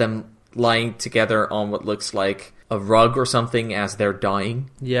flashes of them lying together on what looks like a rug or something as they're dying.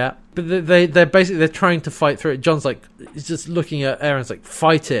 Yeah, but they're trying to fight through it. John's like, he's just looking at Aaron's like,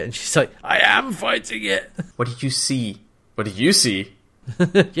 fight it, and she's like, I am fighting it. What did you see? What did you see?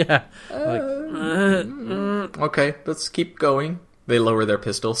 Yeah. Okay, let's keep going. They lower their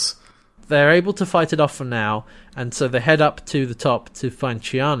pistols. They're able to fight it off for now, and so they head up to the top to find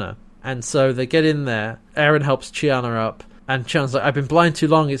Chiana. And so they get in there. Aaron helps Chiana up. And Chiana's like, I've been blind too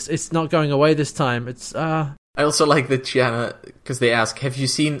long. It's not going away this time. I also like that Chiana, because they ask, have you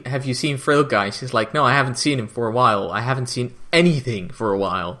seen Frill Guy? She's like, no, I haven't seen him for a while. I haven't seen anything for a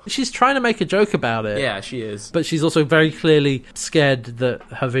while. She's trying to make a joke about it. Yeah, she is. But she's also very clearly scared that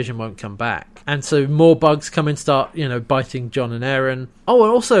her vision won't come back. And so more bugs come and start, biting John and Aaron. Oh,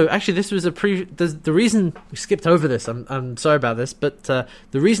 and also, actually, this was the reason we skipped over this. I'm sorry about this, but the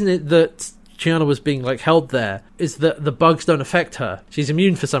reason that Chiana was being like held there is that the bugs don't affect her. She's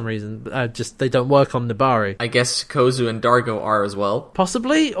immune for some reason. Just they don't work on Nabari. I guess Kozu and Dargo are as well.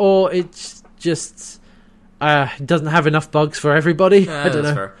 Possibly, or it's just doesn't have enough bugs for everybody. I don't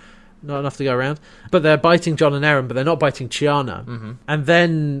know. Fair. Not enough to go around. But they're biting John and Aaron, but they're not biting Chiana. Mm-hmm. And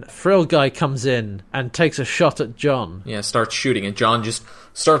then Frill Guy comes in and takes a shot at John. Yeah, starts shooting, and John just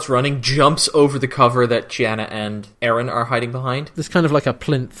starts running, jumps over the cover that Chiana and Aaron are hiding behind. There's kind of like a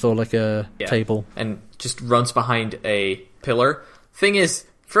plinth or like a table. And just runs behind a pillar. Thing is,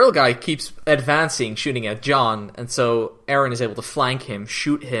 Frill Guy keeps advancing, shooting at John, and so Aaron is able to flank him,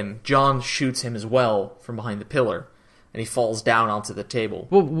 shoot him. John shoots him as well from behind the pillar. And he falls down onto the table.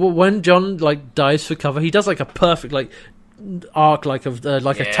 Well, when John like dives for cover, he does like a perfect like arc, like of a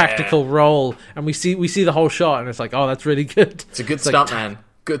tactical roll, and we see the whole shot, and it's like, oh, that's really good. It's a good stunt, man.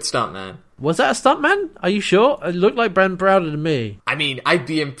 Good stunt, man. Was that a stuntman? Are you sure? It looked like Ben Browder to me. I mean, I'd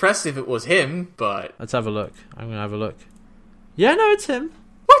be impressed if it was him, but Let's have a look. I'm gonna have a look. Yeah, no, it's him.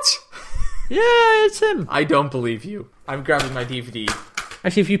 what? Yeah, it's him. I don't believe you. I'm grabbing my DVD.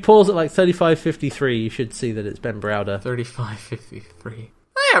 Actually, if you pause at like 35:53, you should see that it's Ben Browder. 35:53.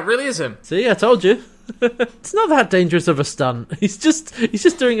 Oh yeah, it really is him. See, I told you. It's not that dangerous of a stunt. He's just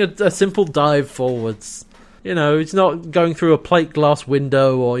doing a simple dive forwards. You know, he's not going through a plate glass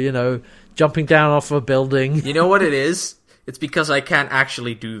window or, you know, jumping down off a building. You know what it is? It's because I can't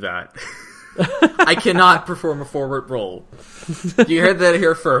actually do that. I cannot perform a forward roll. You heard that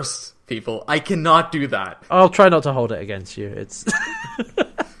here first, people. I cannot do that. I'll try not to hold it against you. It's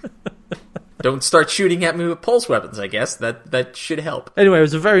Don't start shooting at me with pulse weapons, I guess. That should help. Anyway, it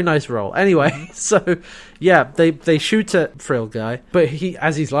was a very nice roll. Anyway, so yeah, they shoot at Frill Guy, but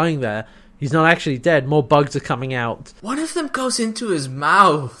as he's lying there, he's not actually dead. More bugs are coming out. One of them goes into his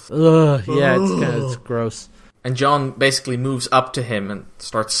mouth. Ugh, yeah, it's gross. And John basically moves up to him and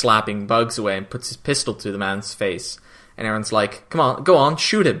starts slapping bugs away and puts his pistol to the man's face. And Aaron's like, come on, go on,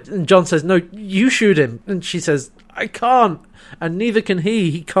 shoot him. And John says, no, you shoot him. And she says, I can't. And neither can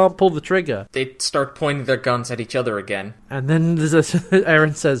he. He can't pull the trigger. They start pointing their guns at each other again. And then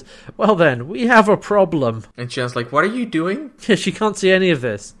Aaron says, well then, we have a problem. And John's like, what are you doing? Yeah, she can't see any of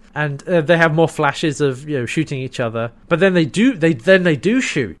this. And they have more flashes of, you know, shooting each other. But then they do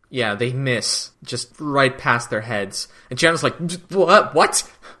shoot. Yeah, they miss. Just right past their heads. And John's like,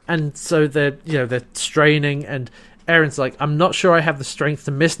 what? And so they're straining, and Aaron's like, I'm not sure I have the strength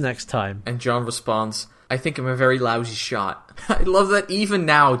to miss next time. And John responds, I think I'm a very lousy shot. I love that even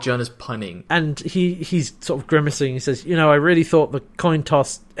now John is punning. And he's sort of grimacing. He says, you know, I really thought the coin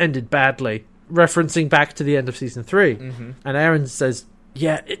toss ended badly. Referencing back to the end of Season 3. Mm-hmm. And Aaron says,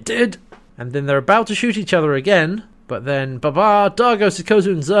 yeah, it did. And then they're about to shoot each other again. But then Baba, Dargo, Sikozu,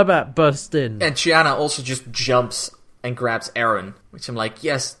 and Zerbat burst in. And Chiana also just jumps and grabs Aaron. Which I'm like,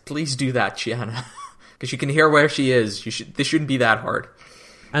 yes, please do that, Chiana. Because you can hear where she is. This shouldn't be that hard.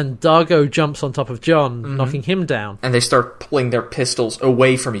 And Dargo jumps on top of John, knocking him down. And they start pulling their pistols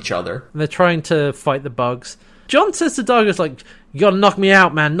away from each other. And they're trying to fight the bugs. John says to Dargo, like, you gotta knock me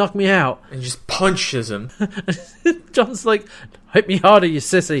out, man, knock me out. And just punches him. John's like, hit me harder, you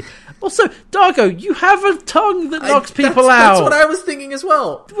sissy. Also, Dargo, you have a tongue that knocks people out. That's what I was thinking as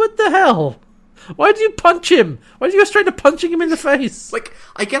well. What the hell? Why do you punch him? Why do you go straight to punching him in the face? Like,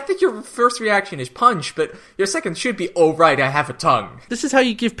 I get that your first reaction is punch, but your second should be, oh right, I have a tongue. This is how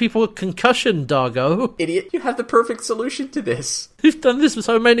you give people a concussion, Dargo. Idiot, you have the perfect solution to this. You've done this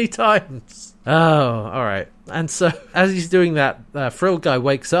so many times. Oh, alright. And so, as he's doing that, Frill Guy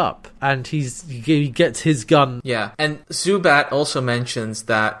wakes up, and he gets his gun. Yeah, and Zubat also mentions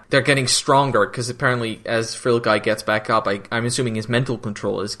that they're getting stronger, because apparently as Frill Guy gets back up, I'm assuming his mental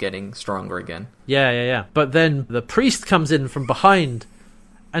control is getting stronger again. Yeah. But then the priest comes in from behind,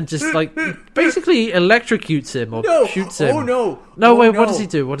 and just, like, basically electrocutes him, or shoots him. Oh no! No, wait, what does he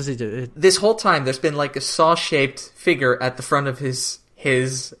do? This whole time, there's been, like, a saw-shaped figure at the front of his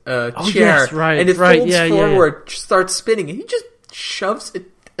chair, yes, right, and it folds forward, yeah. starts spinning, and he just shoves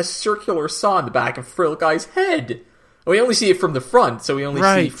a circular saw in the back of Frill Guy's head. We only see it from the front, so we only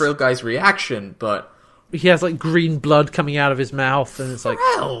see Frill Guy's reaction, but he has like green blood coming out of his mouth, and it's like,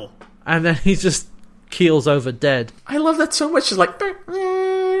 hell. And then he just keels over dead. I love that so much. It's like,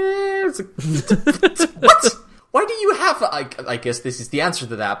 it's like what? Why do you have... I guess this is the answer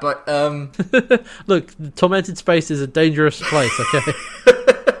to that, but... Look, Tormented Space is a dangerous place, okay?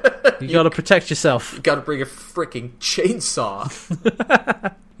 You gotta protect yourself. You gotta bring a freaking chainsaw.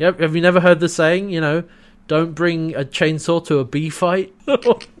 Yep, have you never heard the saying, you know, don't bring a chainsaw to a bee fight?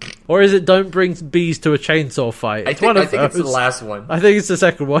 Or is it don't bring bees to a chainsaw fight? I think it's the last one. I think it's the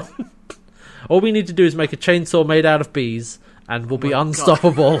second one. All we need to do is make a chainsaw made out of bees, and will be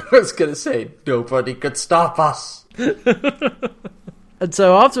unstoppable. I was gonna say, nobody could stop us. And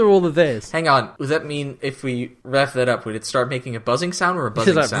so after all of this... Hang on, would that mean if we rev that up, would it start making a buzzing sound or a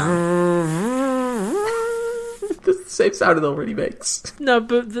buzzing sound? That's the same sound it already makes. No,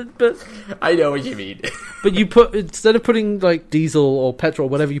 but I know what you mean. But you put, instead of putting like diesel or petrol,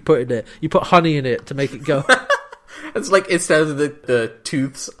 whatever you put in it, you put honey in it to make it go. It's like instead of the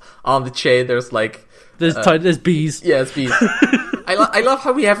tooths on the chain, there's like there's bees. Yeah, it's bees. I love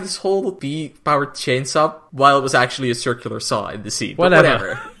how we have this whole bee-powered chainsaw while it was actually a circular saw in the scene. But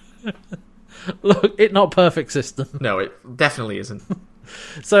whatever. Look, it's not perfect system. No, it definitely isn't.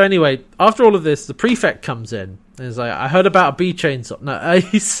 So anyway, after all of this, the prefect comes in and is like, I heard about a bee chainsaw. No,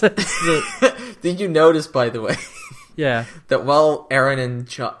 he says that... Did you notice, by the way, yeah, that while Aaron and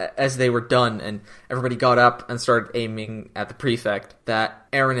John, as they were done and everybody got up and started aiming at the prefect, that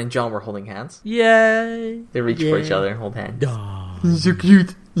Aaron and John were holding hands? Yay! They reach for each other and hold hands. He's so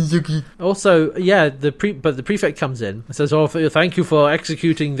cute. He's so cute. Also, yeah, the prefect comes in and says, "Oh, thank you for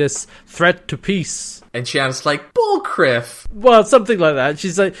executing this threat to peace." And Shannon's like, "Bullcriff." Well, something like that.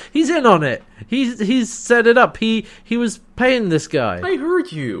 She's like, "He's in on it. He's set it up. He was paying this guy." I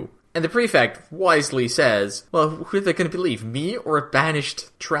heard you. And the prefect wisely says, "Well, who are they going to believe, me or a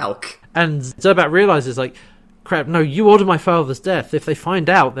banished Trauk?" And Zerbat realizes, like, crap, no, you ordered my father's death. If they find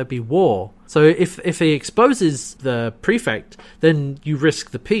out, there'd be war. So if he exposes the prefect, then you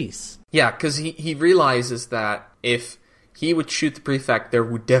risk the peace. Yeah, because he realizes that if he would shoot the prefect, there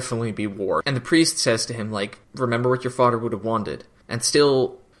would definitely be war. And the priest says to him, like, remember what your father would have wanted. And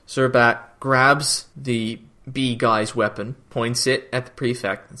still, Zerbat grabs the bee guy's weapon, points it at the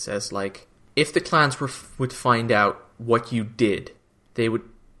prefect, and says, like, if the clans would find out what you did, they would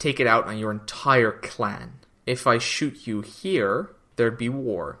take it out on your entire clan. If I shoot you here, there'd be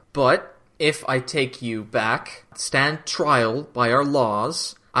war. But if I take you back, stand trial by our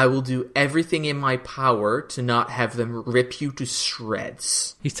laws, I will do everything in my power to not have them rip you to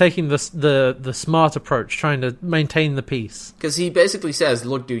shreds. He's taking the smart approach, trying to maintain the peace. Because he basically says,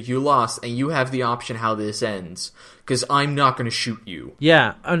 look, dude, you lost, and you have the option how this ends. Because I'm not going to shoot you.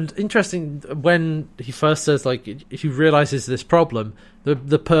 Yeah, and interesting, when he first says, like, he realizes this problem,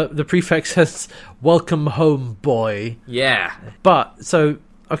 the prefect says, welcome home, boy. Yeah. But, so,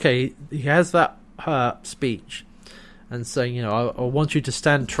 okay, he has that speech. And saying, you know, I want you to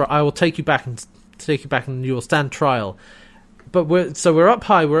stand trial. I will take you back and you will stand trial. But we're up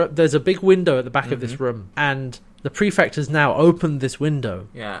high. There's a big window at the back of this room, and the prefect has now opened this window.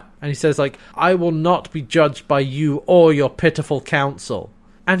 Yeah. And he says, like, I will not be judged by you or your pitiful counsel.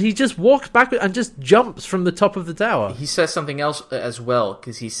 And he just walks back and just jumps from the top of the tower. He says something else as well,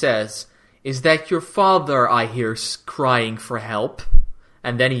 because he says, "Is that your father I hear crying for help?"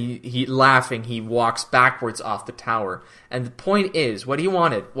 And then he laughing, he walks backwards off the tower. And the point is, what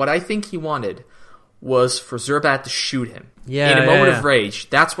I think he wanted, was for Zerbat to shoot him. Yeah, in a moment of rage.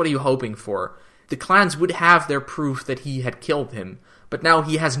 That's what he was hoping for. The clans would have their proof that he had killed him, but now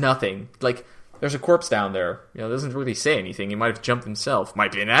he has nothing. Like, there's a corpse down there. You know, it doesn't really say anything. He might have jumped himself.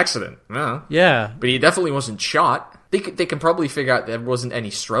 Might be an accident. Yeah. But he definitely wasn't shot. They can probably figure out there wasn't any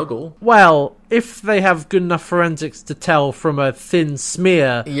struggle. Well, if they have good enough forensics to tell from a thin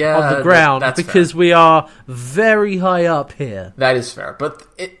smear on the ground, that's because fair. We are very high up here. That is fair. But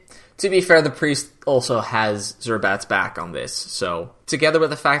to be fair, the priest also has Zerbat's back on this. So, together with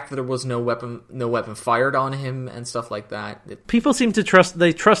the fact that there was no weapon fired on him and stuff like that. People seem to trust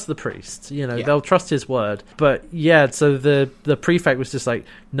the priest. You know, They'll trust his word. But yeah, so the prefect was just like,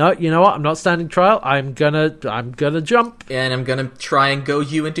 no, you know what? I'm not standing trial. I'm gonna jump. And I'm gonna try and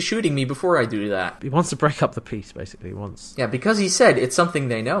goad you into shooting me before I do that. He wants to break up the peace, basically. Yeah, because he said it's something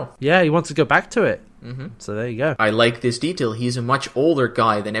they know. Yeah, he wants to go back to it. Mm-hmm. So there you go. I like this detail. He's a much older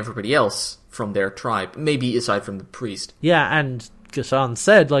guy than everybody else from their tribe. Maybe aside from the priest. Yeah, and Ghassan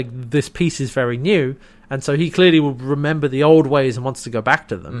said, like, this piece is very new, and so he clearly will remember the old ways and wants to go back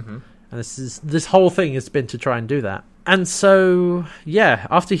to them. Mm-hmm. And this whole thing has been to try and do that. And so, yeah,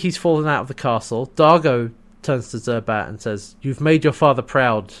 after he's fallen out of the castle, Dargo turns to Zerbat and says, "You've made your father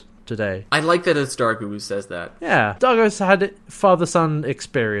proud today." I like that it's Dargo who says that. Yeah, Dargo's had father-son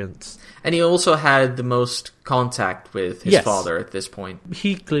experience. And he also had the most contact with his father at this point.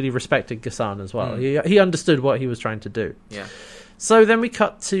 He clearly respected Ghassan as well. He understood what he was trying to do. Yeah. So then we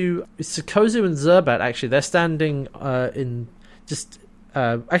cut to Kozu and Zerbat, actually. They're standing in just...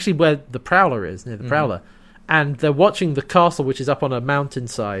 actually where the Prowler is, near the Prowler. And they're watching the castle, which is up on a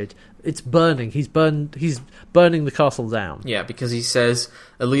mountainside. It's burning. He's burning the castle down. Yeah, because he says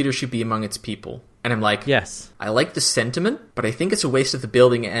a leader should be among its people. And I'm like, Yes. I like the sentiment, but I think it's a waste of the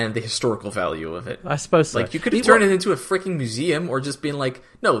building and the historical value of it. I suppose so. Like, you could have turned it into a freaking museum, or just been like,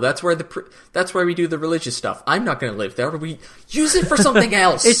 no, that's where that's where we do the religious stuff. I'm not going to live there, but we use it for something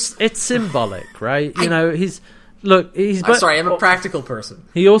else. It's symbolic, right? You know, he's... I'm sorry, I'm a practical person.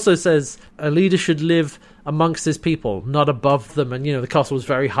 He also says a leader should live amongst his people, not above them. And, the castle was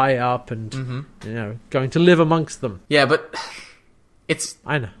very high up and, going to live amongst them. Yeah, but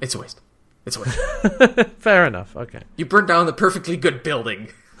I know. It's a waste. It's a waste. Fair enough, okay. You burned down the perfectly good building.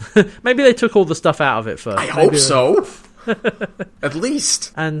 Maybe they took all the stuff out of it first. I hope so. At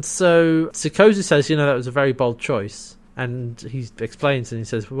least. And so Sikozu says, that was a very bold choice. And he explains and he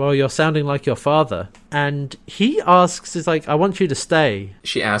says, well, you're sounding like your father. And he asks, he's like, I want you to stay.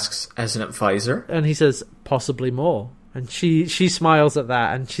 She asks as an advisor. And he says, possibly more. And she smiles at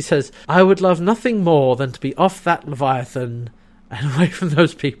that and she says, I would love nothing more than to be off that Leviathan and away from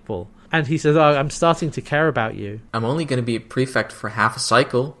those people. And he says, I'm starting to care about you. I'm only going to be a prefect for half a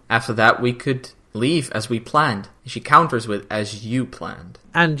cycle. After that, we could leave as we planned. She counters with, as you planned.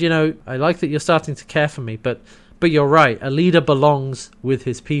 And, I like that you're starting to care for me, but you're right. A leader belongs with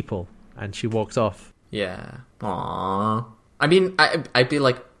his people. And she walks off. Yeah. Aww. I mean, I'd be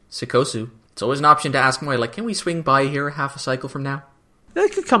like, Sikosu, it's always an option to ask Moy, like, can we swing by here half a cycle from now? They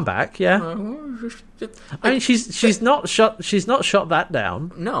could come back, yeah. I mean, she's not shot that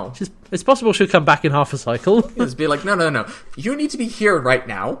down. No. It's possible she'll come back in half a cycle. Just be like, no. You need to be here right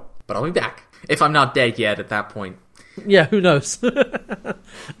now, but I'll be back. If I'm not dead yet at that point. Yeah, who knows?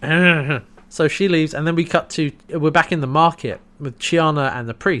 So she leaves, and then we're back in the market with Chiana and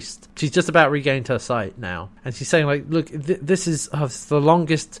the priest. She's just about regained her sight now. And she's saying, like, look, this is the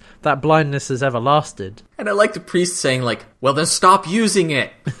longest that blindness has ever lasted. And I like the priest saying, like, well, then stop using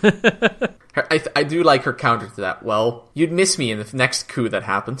it. I do like her counter to that. Well, you'd miss me in the next coup that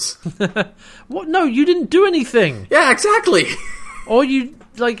happens. What? No, you didn't do anything. Yeah, exactly. Or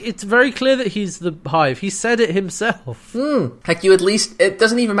it's very clear that he's the Hive. He said it himself. Heck, you at least... It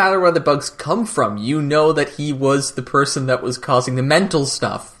doesn't even matter where the bugs come from. You know that he was the person that was causing the mental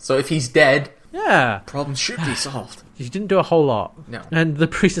stuff. So if he's dead... Yeah. Problem should be solved. You didn't do a whole lot. No. And the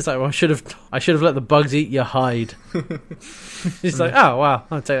priest is like, well, I should have let the bugs eat your hide. He's like, oh, wow.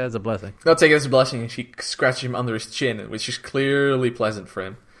 I'll take that as a blessing. I'll take it as a blessing, and she scratches him under his chin, which is clearly pleasant for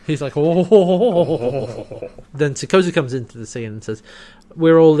him. He's like, oh. Then Sikozu comes into the scene and says,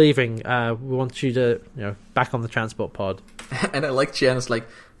 we're all leaving. We want you to, back on the transport pod. And I like Gianna's like,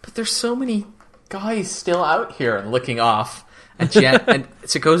 but there's so many guys still out here and looking off. And and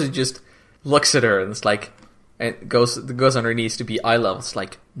Sikozu just looks at her and it's like, and goes on her knees to be eye level. It's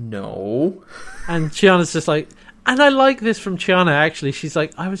like, no. And Chiana's just like, and I like this from Chiana, actually. She's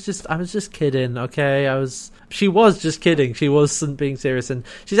like, I was just kidding, okay? She was just kidding. She wasn't being serious, and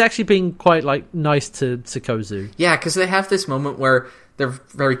she's actually being quite, like, nice to Sikozu. Yeah, because they have this moment where they're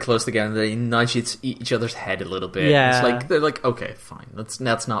very close together. They nudge each other's head a little bit. Yeah. It's like, they're like, okay, fine. Let's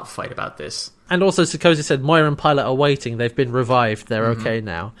not fight about this. And also, Sikozu said, Moira and Pilot are waiting. They've been revived. They're okay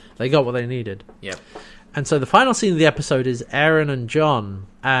now. They got what they needed. Yep. And so the final scene of the episode is Aaron and John,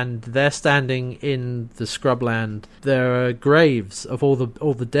 and they're standing in the scrubland. There are graves of all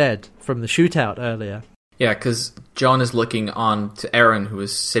the dead from the shootout earlier. Yeah, because John is looking on to Aaron, who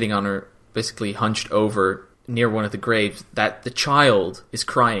is sitting on her, basically hunched over near one of the graves that the child is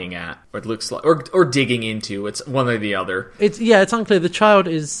crying at, or it looks like, or digging into. It's one or the other. It's unclear. The child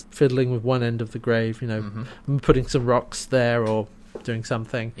is fiddling with one end of the grave, putting some rocks there or doing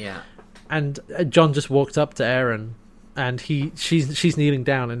something. Yeah. And John just walked up to Aaron, and she's kneeling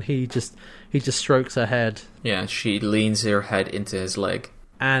down, and he just strokes her head. Yeah, she leans her head into his leg.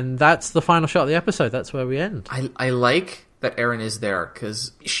 And that's the final shot of the episode. That's where we end. I like that Aaron is there,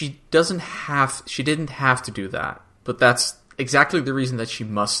 because she didn't have to do that, but that's exactly the reason that she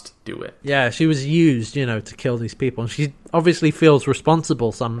must do it. Yeah, she was used, to kill these people, and she obviously feels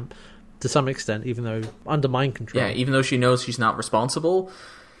responsible to some extent, even though under mind control. Yeah, even though she knows she's not responsible,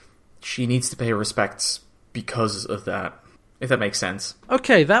 she needs to pay her respects because of that, if that makes sense.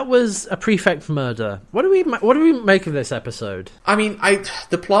 Okay, that was a prefect murder. What do we make of this episode? I mean,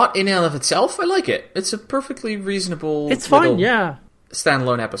 the plot in and of itself, I like it. It's a perfectly reasonable. It's fine, yeah.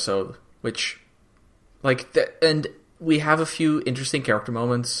 Standalone episode, which, and we have a few interesting character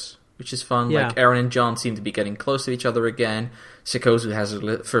moments, which is fun. Yeah. Like Aaron and John seem to be getting close to each other again. Sikozu has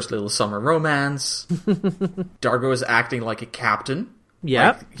her first little summer romance. Dargo is acting like a captain.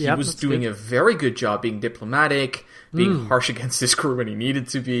 Yeah, he was doing a very good job being diplomatic, being harsh against his crew when he needed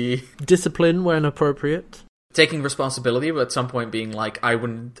to be. Discipline when appropriate. Taking responsibility, but at some point being like, I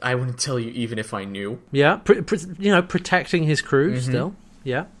wouldn't tell you even if I knew. Yeah, protecting his crew still.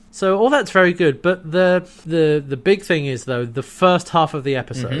 Yeah. So all that's very good, but the big thing is, though, the first half of the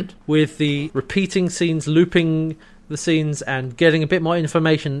episode, with the repeating scenes, looping the scenes, and getting a bit more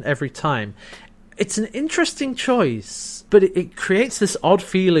information every time. It's an interesting choice, but it creates this odd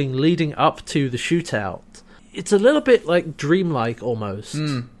feeling leading up to the shootout. It's a little bit like dreamlike, almost.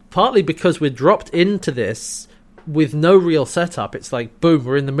 Partly because we're dropped into this with no real setup. It's like, boom,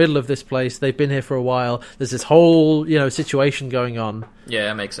 we're in the middle of this place. They've been here for a while. There's this whole, situation going on. Yeah,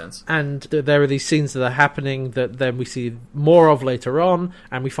 that makes sense. And there are these scenes that are happening that then we see more of later on,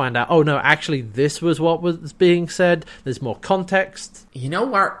 and we find out, oh no, actually this was what was being said. There's more context. You know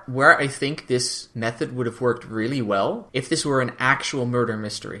where I think this method would have worked really well? If this were an actual murder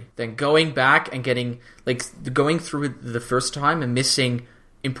mystery. Then going back and going through it the first time and missing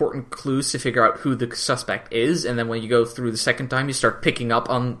important clues to figure out who the suspect is, and then when you go through the second time, you start picking up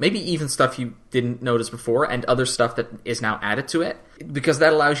on maybe even stuff you didn't notice before and other stuff that is now added to it, because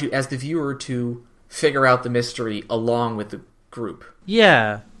that allows you as the viewer to figure out the mystery along with the group.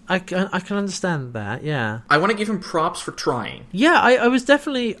 Yeah, I can understand that, yeah. I want to give him props for trying. Yeah, I was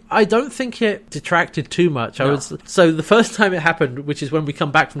definitely... I don't think it detracted too much. No. So the first time it happened, which is when we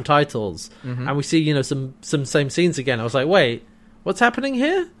come back from titles, and we see, some same scenes again, I was like, wait, what's happening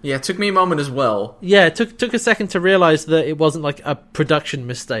here? Yeah, it took me a moment as well. Yeah, it took a second to realize that it wasn't like a production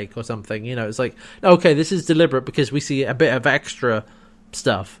mistake or something. It's like, okay, this is deliberate because we see a bit of extra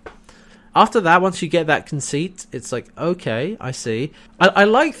stuff. After that, once you get that conceit, it's like, okay, I see. I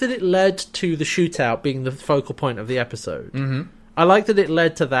like that it led to the shootout being the focal point of the episode. Mm-hmm. I like that it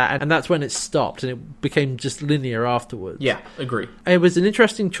led to that, and that's when it stopped, and it became just linear afterwards. Yeah, agree. It was an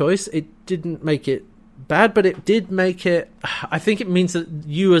interesting choice. It didn't make it bad, but it did make it... I think it means that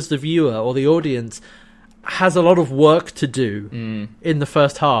you as the viewer or the audience has a lot of work to do in the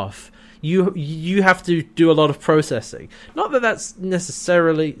first half. You have to do a lot of processing. Not that that's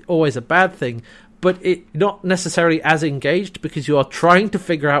necessarily always a bad thing, but it not necessarily as engaged because you are trying to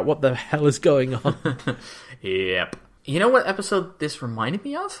figure out what the hell is going on. Yep. You know what episode this reminded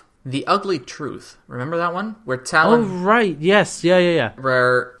me of? The Ugly Truth. Remember that one? Where Talon... Oh, right. Yes. Yeah.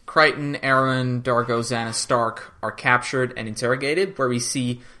 Where Crichton, Aaron, Dargo, Xana Stark are captured and interrogated, where we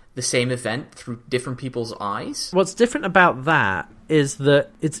see the same event through different people's eyes. What's different about that is that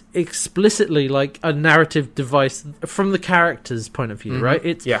it's explicitly like a narrative device from the character's point of view, right?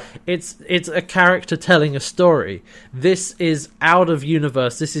 It's a character telling a story. This is out of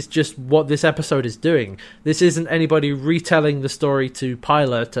universe. This is just what this episode is doing. This isn't anybody retelling the story to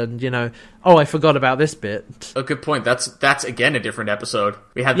Pilot and, oh, I forgot about this bit. A good point. That's again a different episode.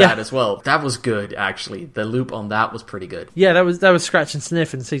 We had that as well. That was good, actually. The loop on that was pretty good. Yeah, that was Scratch and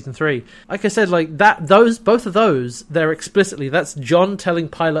Sniff in season 3. Like I said, like that, both of those, they're explicitly, that's John telling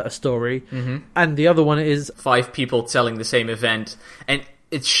Pilot a story, and the other one is 5 people telling the same event, and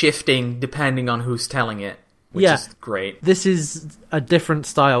it's shifting depending on who's telling it, which is great. This is a different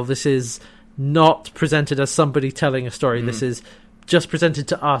style. This is not presented as somebody telling a story. This is just presented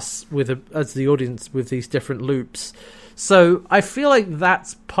to us as the audience with these different loops. So I feel like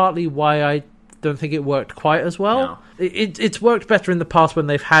that's partly why I don't think it worked quite as well. No. It's worked better in the past when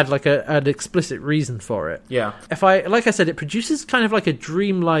they've had like an explicit reason for it. Yeah. Like I said, it produces kind of like a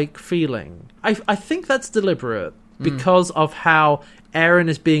dreamlike feeling. I think that's deliberate because of how Aaron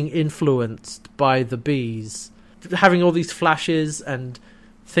is being influenced by the bees, having all these flashes and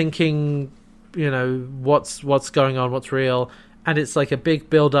thinking, what's going on, what's real. And it's like a big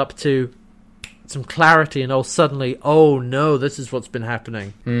build-up to some clarity, and suddenly, oh no, this is what's been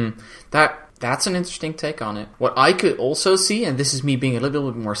happening. That's an interesting take on it. What I could also see, and this is me being a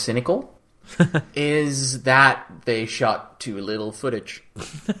little bit more cynical, is that they shot too little footage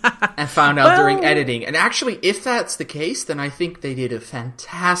and found out during editing. And actually, if that's the case, then I think they did a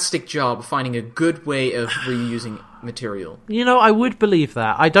fantastic job finding a good way of reusing material. I would believe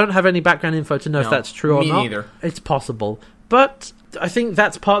that. I don't have any background info to know if that's true or not. Me neither. It's possible. But I think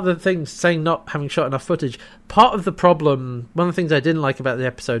that's part of the thing, saying not having shot enough footage. Part of the problem, one of the things I didn't like about the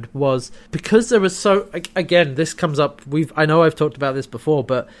episode was because there was again, this comes up, I know I've talked about this before,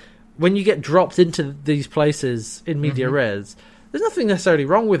 but when you get dropped into these places in media res, there's nothing necessarily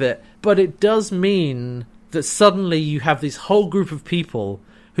wrong with it, but it does mean that suddenly you have this whole group of people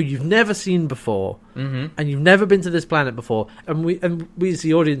who you've never seen before, and you've never been to this planet before, and we as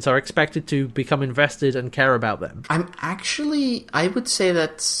the audience are expected to become invested and care about them. I would say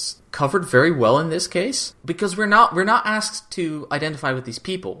that's covered very well in this case, because we're not asked to identify with these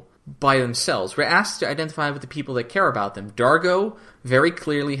people by themselves. We're asked to identify with the people that care about them. Dargo very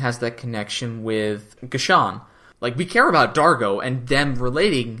clearly has that connection with Gashan. Like, we care about Dargo, and them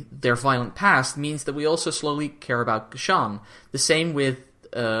relating their violent past means that we also slowly care about Gashan. The same with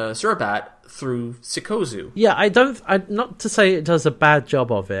Zerbat through Sikozu. Yeah, not to say it does a bad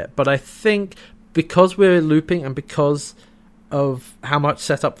job of it, but I think because we're looping and because of how much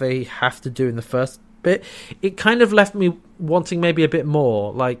setup they have to do in the first bit, it kind of left me wanting maybe a bit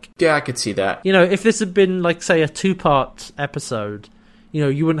more. Like, yeah, I could see that. You know, if this had been, like, say, a 2-part episode, you know,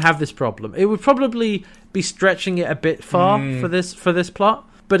 you wouldn't have this problem. It would probably be stretching it a bit far for this plot,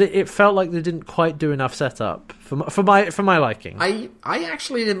 but it felt like they didn't quite do enough setup for my liking. I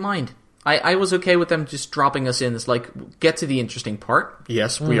actually didn't mind. I was okay with them just dropping us in. It's like, get to the interesting part.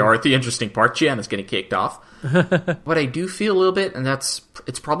 Yes, we are at the interesting part. Gianna's getting kicked off. But I do feel a little bit, and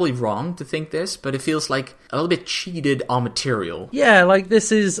it's probably wrong to think this, but it feels like a little bit cheated on material. Yeah, like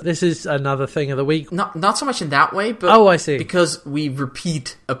this is another thing of the week. Not so much in that way, but I see. Because we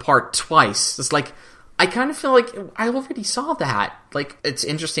repeat a part twice. It's like, I kind of feel like I already saw that. Like, it's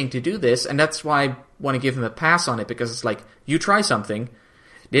interesting to do this, and that's why I want to give them a pass on it, because it's like, you try something.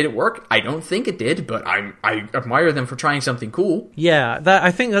 Did it work? I don't think it did, but I admire them for trying something cool. Yeah,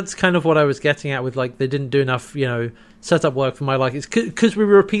 I think that's kind of what I was getting at with, like, they didn't do enough, you know, setup work for my liking. It's because we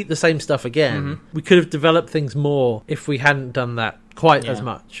repeat the same stuff again. We could have developed things more if we hadn't done that quite as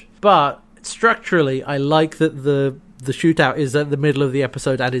much. But structurally, I like that the shootout is at the middle of the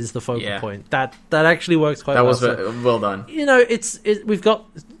episode and is the focal point. That actually works quite well. That was well done. You know, we've got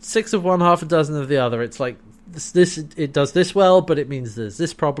 6 of one, half a dozen of the other. It's like, it does this well, but it means there's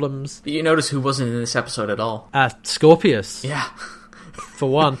this problems. But you notice who wasn't in this episode at all? Scorpius. Yeah. For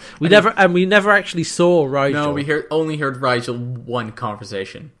one. We never actually saw Rigel. No, we only heard Rigel one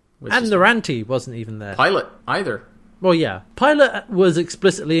conversation. And Naranti wasn't even there. Pilot, either. Well, yeah. Pilot was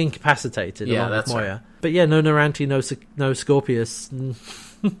explicitly incapacitated along with Moya. Right. But yeah, no Naranti, no Scorpius.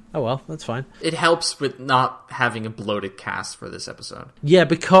 Oh well, that's fine. It helps with not having a bloated cast for this episode. Yeah,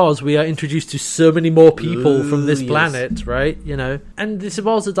 because we are introduced to so many more people from this planet, right? You know, and this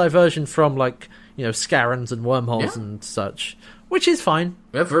involves a diversion from, like, you know, Scarrans and wormholes and such, which is fine.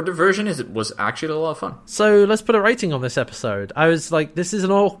 Yeah, for diversion, it was actually a lot of fun. So let's put a rating on this episode. I was like, this is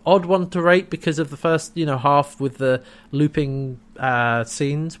an odd one to rate because of the first, you know, half with the looping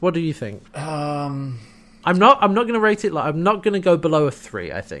scenes. What do you think? I'm not going to rate it. Like, I'm not going to go below a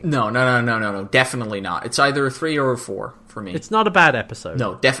 3, I think. No, definitely not. It's either a 3 or a 4 for me. It's not a bad episode.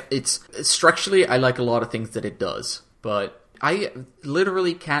 No, it's structurally, I like a lot of things that it does, but I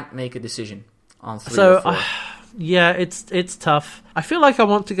literally can't make a decision on 3 or 4. Yeah, it's tough. I feel like I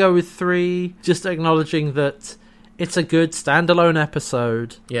want to go with 3, just acknowledging that it's a good standalone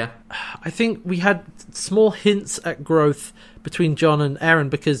episode. Yeah. I think we had small hints at growth between John and Aaron,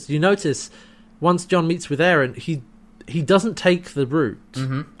 because you notice once John meets with Aaron, he doesn't take the route.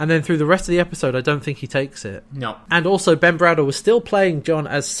 And then through the rest of the episode, I don't think he takes it. No. And also, Ben Browder was still playing John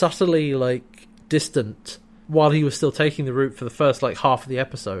as subtly, like, distant while he was still taking the route for the first, like, half of the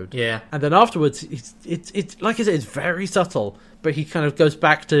episode. Yeah. And then afterwards, it's like I said, it's very subtle, but he kind of goes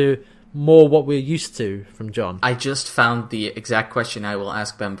back to more what we're used to from John. I just found the exact question I will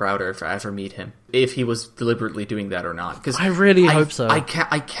ask Ben Browder if I ever meet him, if he was deliberately doing that or not. Because I really hope so. I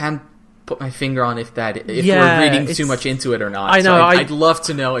can't put my finger on if we're reading too much into it or not. I know. So I'd love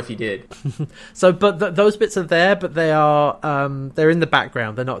to know if he did. So, but those bits are there, but they are they're in the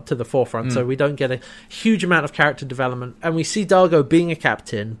background. They're not to the forefront, so we don't get a huge amount of character development. And we see Dargo being a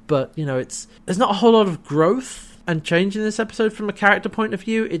captain, but you know, there's not a whole lot of growth and change in this episode from a character point of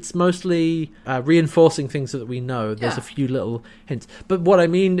view. It's mostly reinforcing things that we know. There's a few little hints, but what I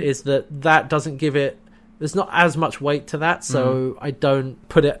mean is that doesn't give it. There's not as much weight to that, so I don't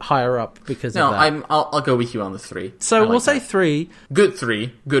put it higher up because of that. No, I'll go with you on the 3. So we'll say 3. Good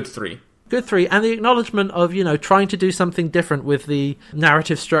 3. Good 3. Good 3, and the acknowledgement of, you know, trying to do something different with the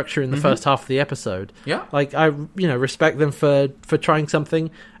narrative structure in the first half of the episode. Yeah. Like, I, you know, respect them for trying something.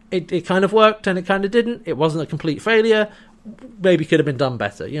 It kind of worked and it kind of didn't. It wasn't a complete failure. Maybe could have been done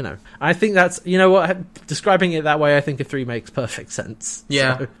better, you know. I think that's, you know what, describing it that way, I think a 3 makes perfect sense.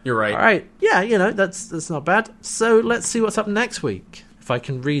 Yeah, so, you're right. All right, yeah, you know, that's not bad. So let's see what's up next week, if I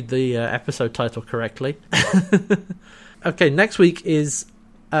can read the episode title correctly. Okay, next week is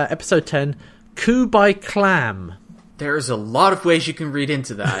episode 10, Coup by Clam. There's a lot of ways you can read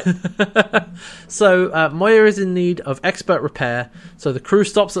into that. So, Moya is in need of expert repair, so the crew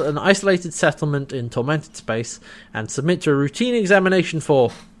stops at an isolated settlement in tormented space and submit to a routine examination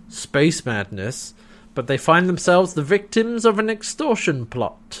for space madness, but they find themselves the victims of an extortion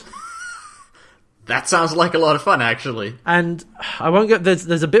plot. That sounds like a lot of fun, actually. And I won't get...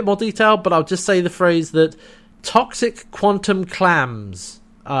 There's a bit more detail, but I'll just say the phrase that toxic quantum clams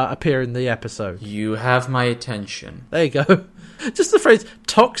appear in the episode. You have my attention. There you go. Just the phrase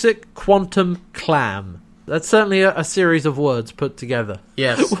toxic quantum clam. That's certainly a series of words put together.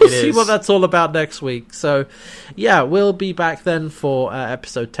 Yes, We'll see what that's all about next week. So, yeah, we'll be back then for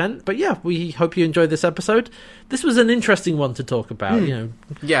episode 10. But yeah, we hope you enjoyed this episode. This was an interesting one to talk about,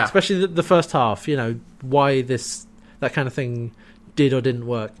 Yeah. especially the first half, why that kind of thing did or didn't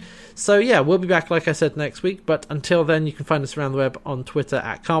work. So yeah, we'll be back, like I said, next week. But until then, you can find us around the web on Twitter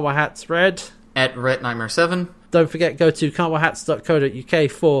at KanwaHats, Red. At RedNightmare7. Don't forget, go to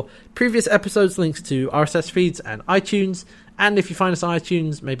kanwahats.co.uk for previous episodes, links to RSS feeds and iTunes. And if you find us on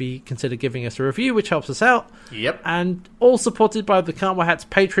iTunes, maybe consider giving us a review, which helps us out. Yep. And all supported by the Can't Wear Hats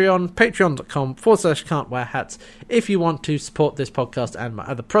Patreon, patreon.com/Can'tWearHats, if you want to support this podcast and my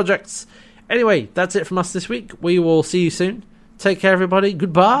other projects. Anyway, that's it from us this week. We will see you soon. Take care, everybody.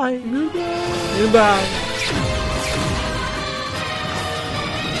 Goodbye. Goodbye.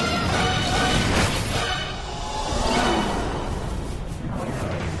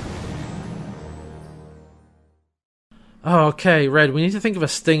 Oh, okay, Red, we need to think of a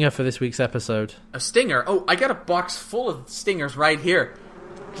stinger for this week's episode. A stinger? Oh, I got a box full of stingers right here.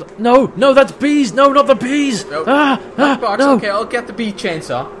 No, that's bees! No, not the bees! Nope. Box. No. Okay, I'll get the bee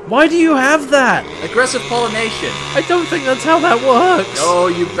chainsaw. Why do you have that? Aggressive pollination. I don't think that's how that works. Oh,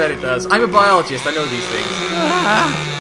 you bet it does. I'm a biologist, I know these things.